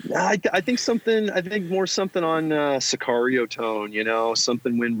 I think something. I think more something on Sicario tone.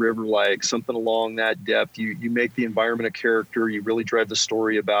 Something Wind River like, something along that depth. You make the environment a character. You really drive the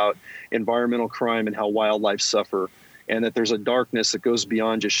story about environmental crime and how wildlife suffer, and that there's a darkness that goes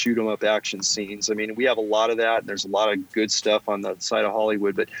beyond just shoot 'em up action scenes. I mean, we have a lot of that. And there's a lot of good stuff on the side of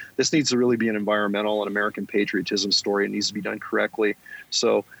Hollywood, but this needs to really be an environmental and American patriotism story. It needs to be done correctly.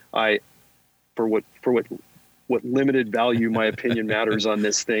 So for what limited value my opinion matters on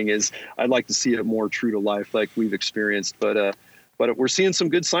this thing is, I'd like to see it more true to life like we've experienced. But we're seeing some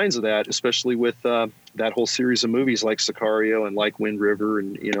good signs of that, especially with that whole series of movies like Sicario and like Wind River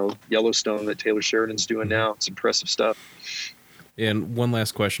and, Yellowstone that Taylor Sheridan's doing now. It's impressive stuff. And one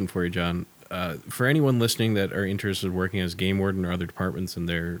last question for you, John. For anyone listening that are interested in working as game warden or other departments in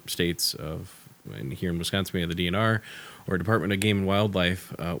their states and here in Wisconsin, we have the DNR or Department of Game and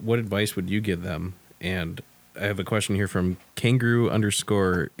Wildlife, what advice would you give them? And I have a question here from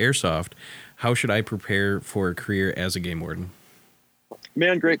kangaroo_airsoft. How should I prepare for a career as a game warden?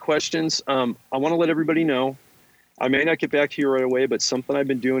 Man, great questions. I want to let everybody know, I may not get back to you right away, but something I've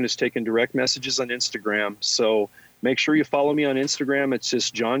been doing is taking direct messages on Instagram. So make sure you follow me on Instagram. It's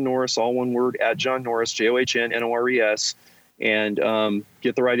just John Norris, all one word, @John Norris, JOHNNORES. And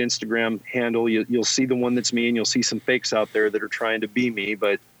get the right Instagram handle. You'll see the one that's me, and you'll see some fakes out there that are trying to be me,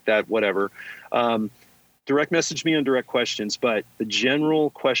 but that, whatever. Direct message me on direct questions, but the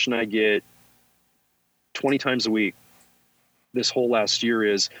general question I get 20 times a week this whole last year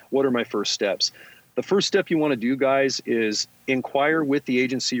is, what are my first steps? The first step you want to do, guys, is inquire with the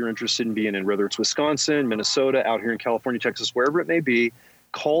agency you're interested in being in, whether it's Wisconsin, Minnesota, out here in California, Texas, wherever it may be.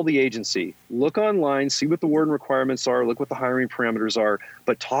 Call the agency, look online, see what the warden requirements are, look what the hiring parameters are,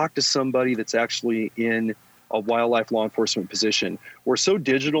 but talk to somebody that's actually in a wildlife law enforcement position. We're so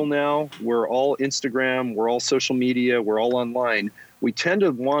digital now. We're all Instagram. We're all social media. We're all online. We tend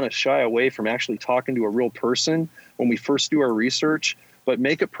to want to shy away from actually talking to a real person when we first do our research, but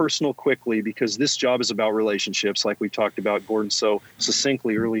make it personal quickly, because this job is about relationships, like we talked about, Gordon, so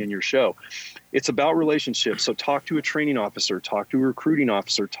succinctly early in your show. It's about relationships. So talk to a training officer, talk to a recruiting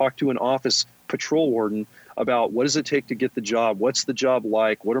officer, talk to an office patrol warden about what does it take to get the job? What's the job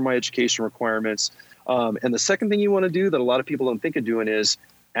like? What are my education requirements? And the second thing you want to do that a lot of people don't think of doing is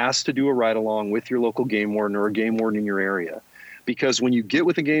ask to do a ride along with your local game warden or a game warden in your area. Because when you get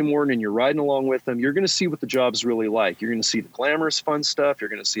with a game warden and you're riding along with them, you're going to see what the job's really like. You're going to see the glamorous, fun stuff.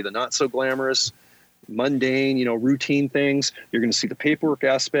 You're going to see the not so glamorous, mundane, routine things. You're going to see the paperwork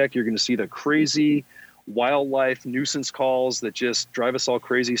aspect. You're going to see the crazy wildlife nuisance calls that just drive us all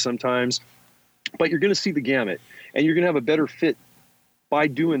crazy sometimes. But you're going to see the gamut, and you're going to have a better fit by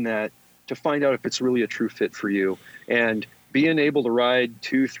doing that to find out if it's really a true fit for you. And being able to ride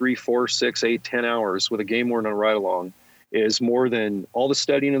 2, 3, 4, 6, 8, 10 hours with a game warden on a ride along is more than all the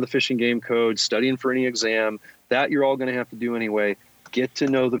studying of the Fish and Game Code, studying for any exam. That you're all going to have to do anyway. Get to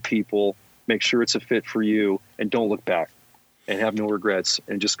know the people, make sure it's a fit for you, and don't look back and have no regrets,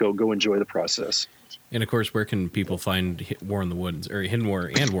 and just go enjoy the process. And of course, where can people find War in the Woods, or Hidden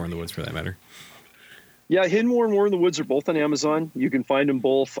War and War in the Woods for that matter? Yeah, Hidden War and War in the Woods are both on Amazon. You can find them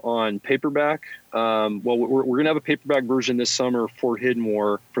both on paperback. Well, we're going to have a paperback version this summer for Hidden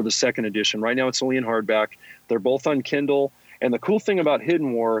War for the second edition. Right now it's only in hardback. They're both on Kindle. And the cool thing about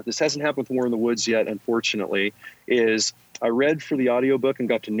Hidden War, this hasn't happened with War in the Woods yet, unfortunately, is I read for the audiobook and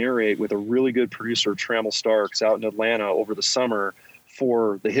got to narrate with a really good producer, Trammell Starks, out in Atlanta over the summer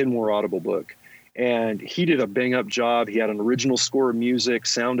for the Hidden War Audible book. And he did a bang-up job. He had an original score of music,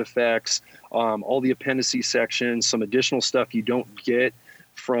 sound effects, all the appendices sections, some additional stuff you don't get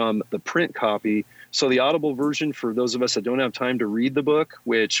from the print copy. So the Audible version, for those of us that don't have time to read the book,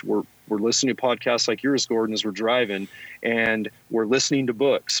 which we're listening to podcasts like yours, Gordon, as we're driving, and we're listening to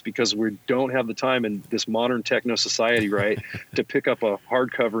books because we don't have the time in this modern techno society, right, to pick up a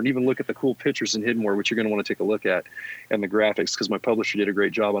hardcover and even look at the cool pictures in Hidden War, which you're going to want to take a look at, and the graphics, because my publisher did a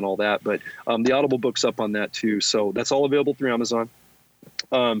great job on all that. But the Audible book's up on that too. So that's all available through Amazon.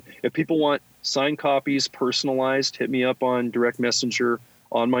 If people want signed copies, personalized, hit me up on direct messenger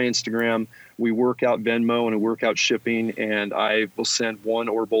on my Instagram. We work out Venmo and we work out shipping, and I will send one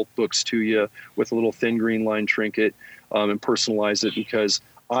or both books to you with a little thin green line trinket and personalize it, because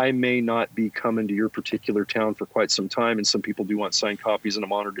I may not be coming to your particular town for quite some time, and some people do want signed copies, and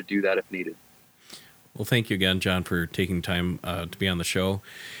I'm honored to do that if needed. Well, thank you again, John, for taking time to be on the show.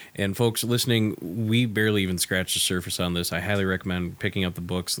 And folks listening, we barely even scratched the surface on this. I highly recommend picking up the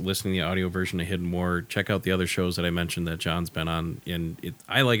books, listening to the audio version of Hidden War. Check out the other shows that I mentioned that John's been on. And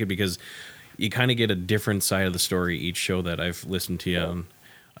I like it because you kind of get a different side of the story each show that I've listened to you on.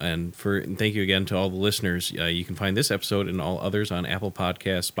 And thank you again to all the listeners. You can find this episode and all others on Apple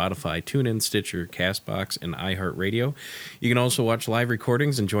Podcasts, Spotify, TuneIn, Stitcher, CastBox, and iHeartRadio. You can also watch live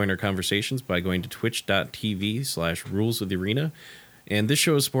recordings and join our conversations by going to twitch.tv/Rules of the Arena. And this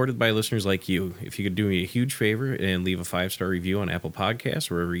show is supported by listeners like you. If you could do me a huge favor and leave a 5-star review on Apple Podcasts,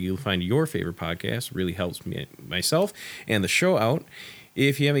 wherever you find your favorite podcast, really helps me, myself, and the show out.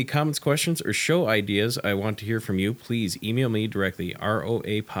 If you have any comments, questions, or show ideas, I want to hear from you. Please email me directly,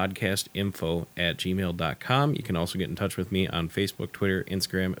 roapodcastinfo@gmail.com. You can also get in touch with me on Facebook, Twitter,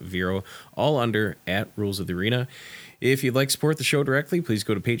 Instagram, Vero, all under @Rules of the Arena. If you'd like to support the show directly, please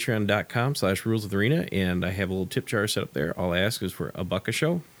go to patreon.com/Rules of the Arena, and I have a little tip jar set up there. All I ask is for $1 a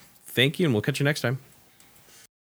show. Thank you, and we'll catch you next time.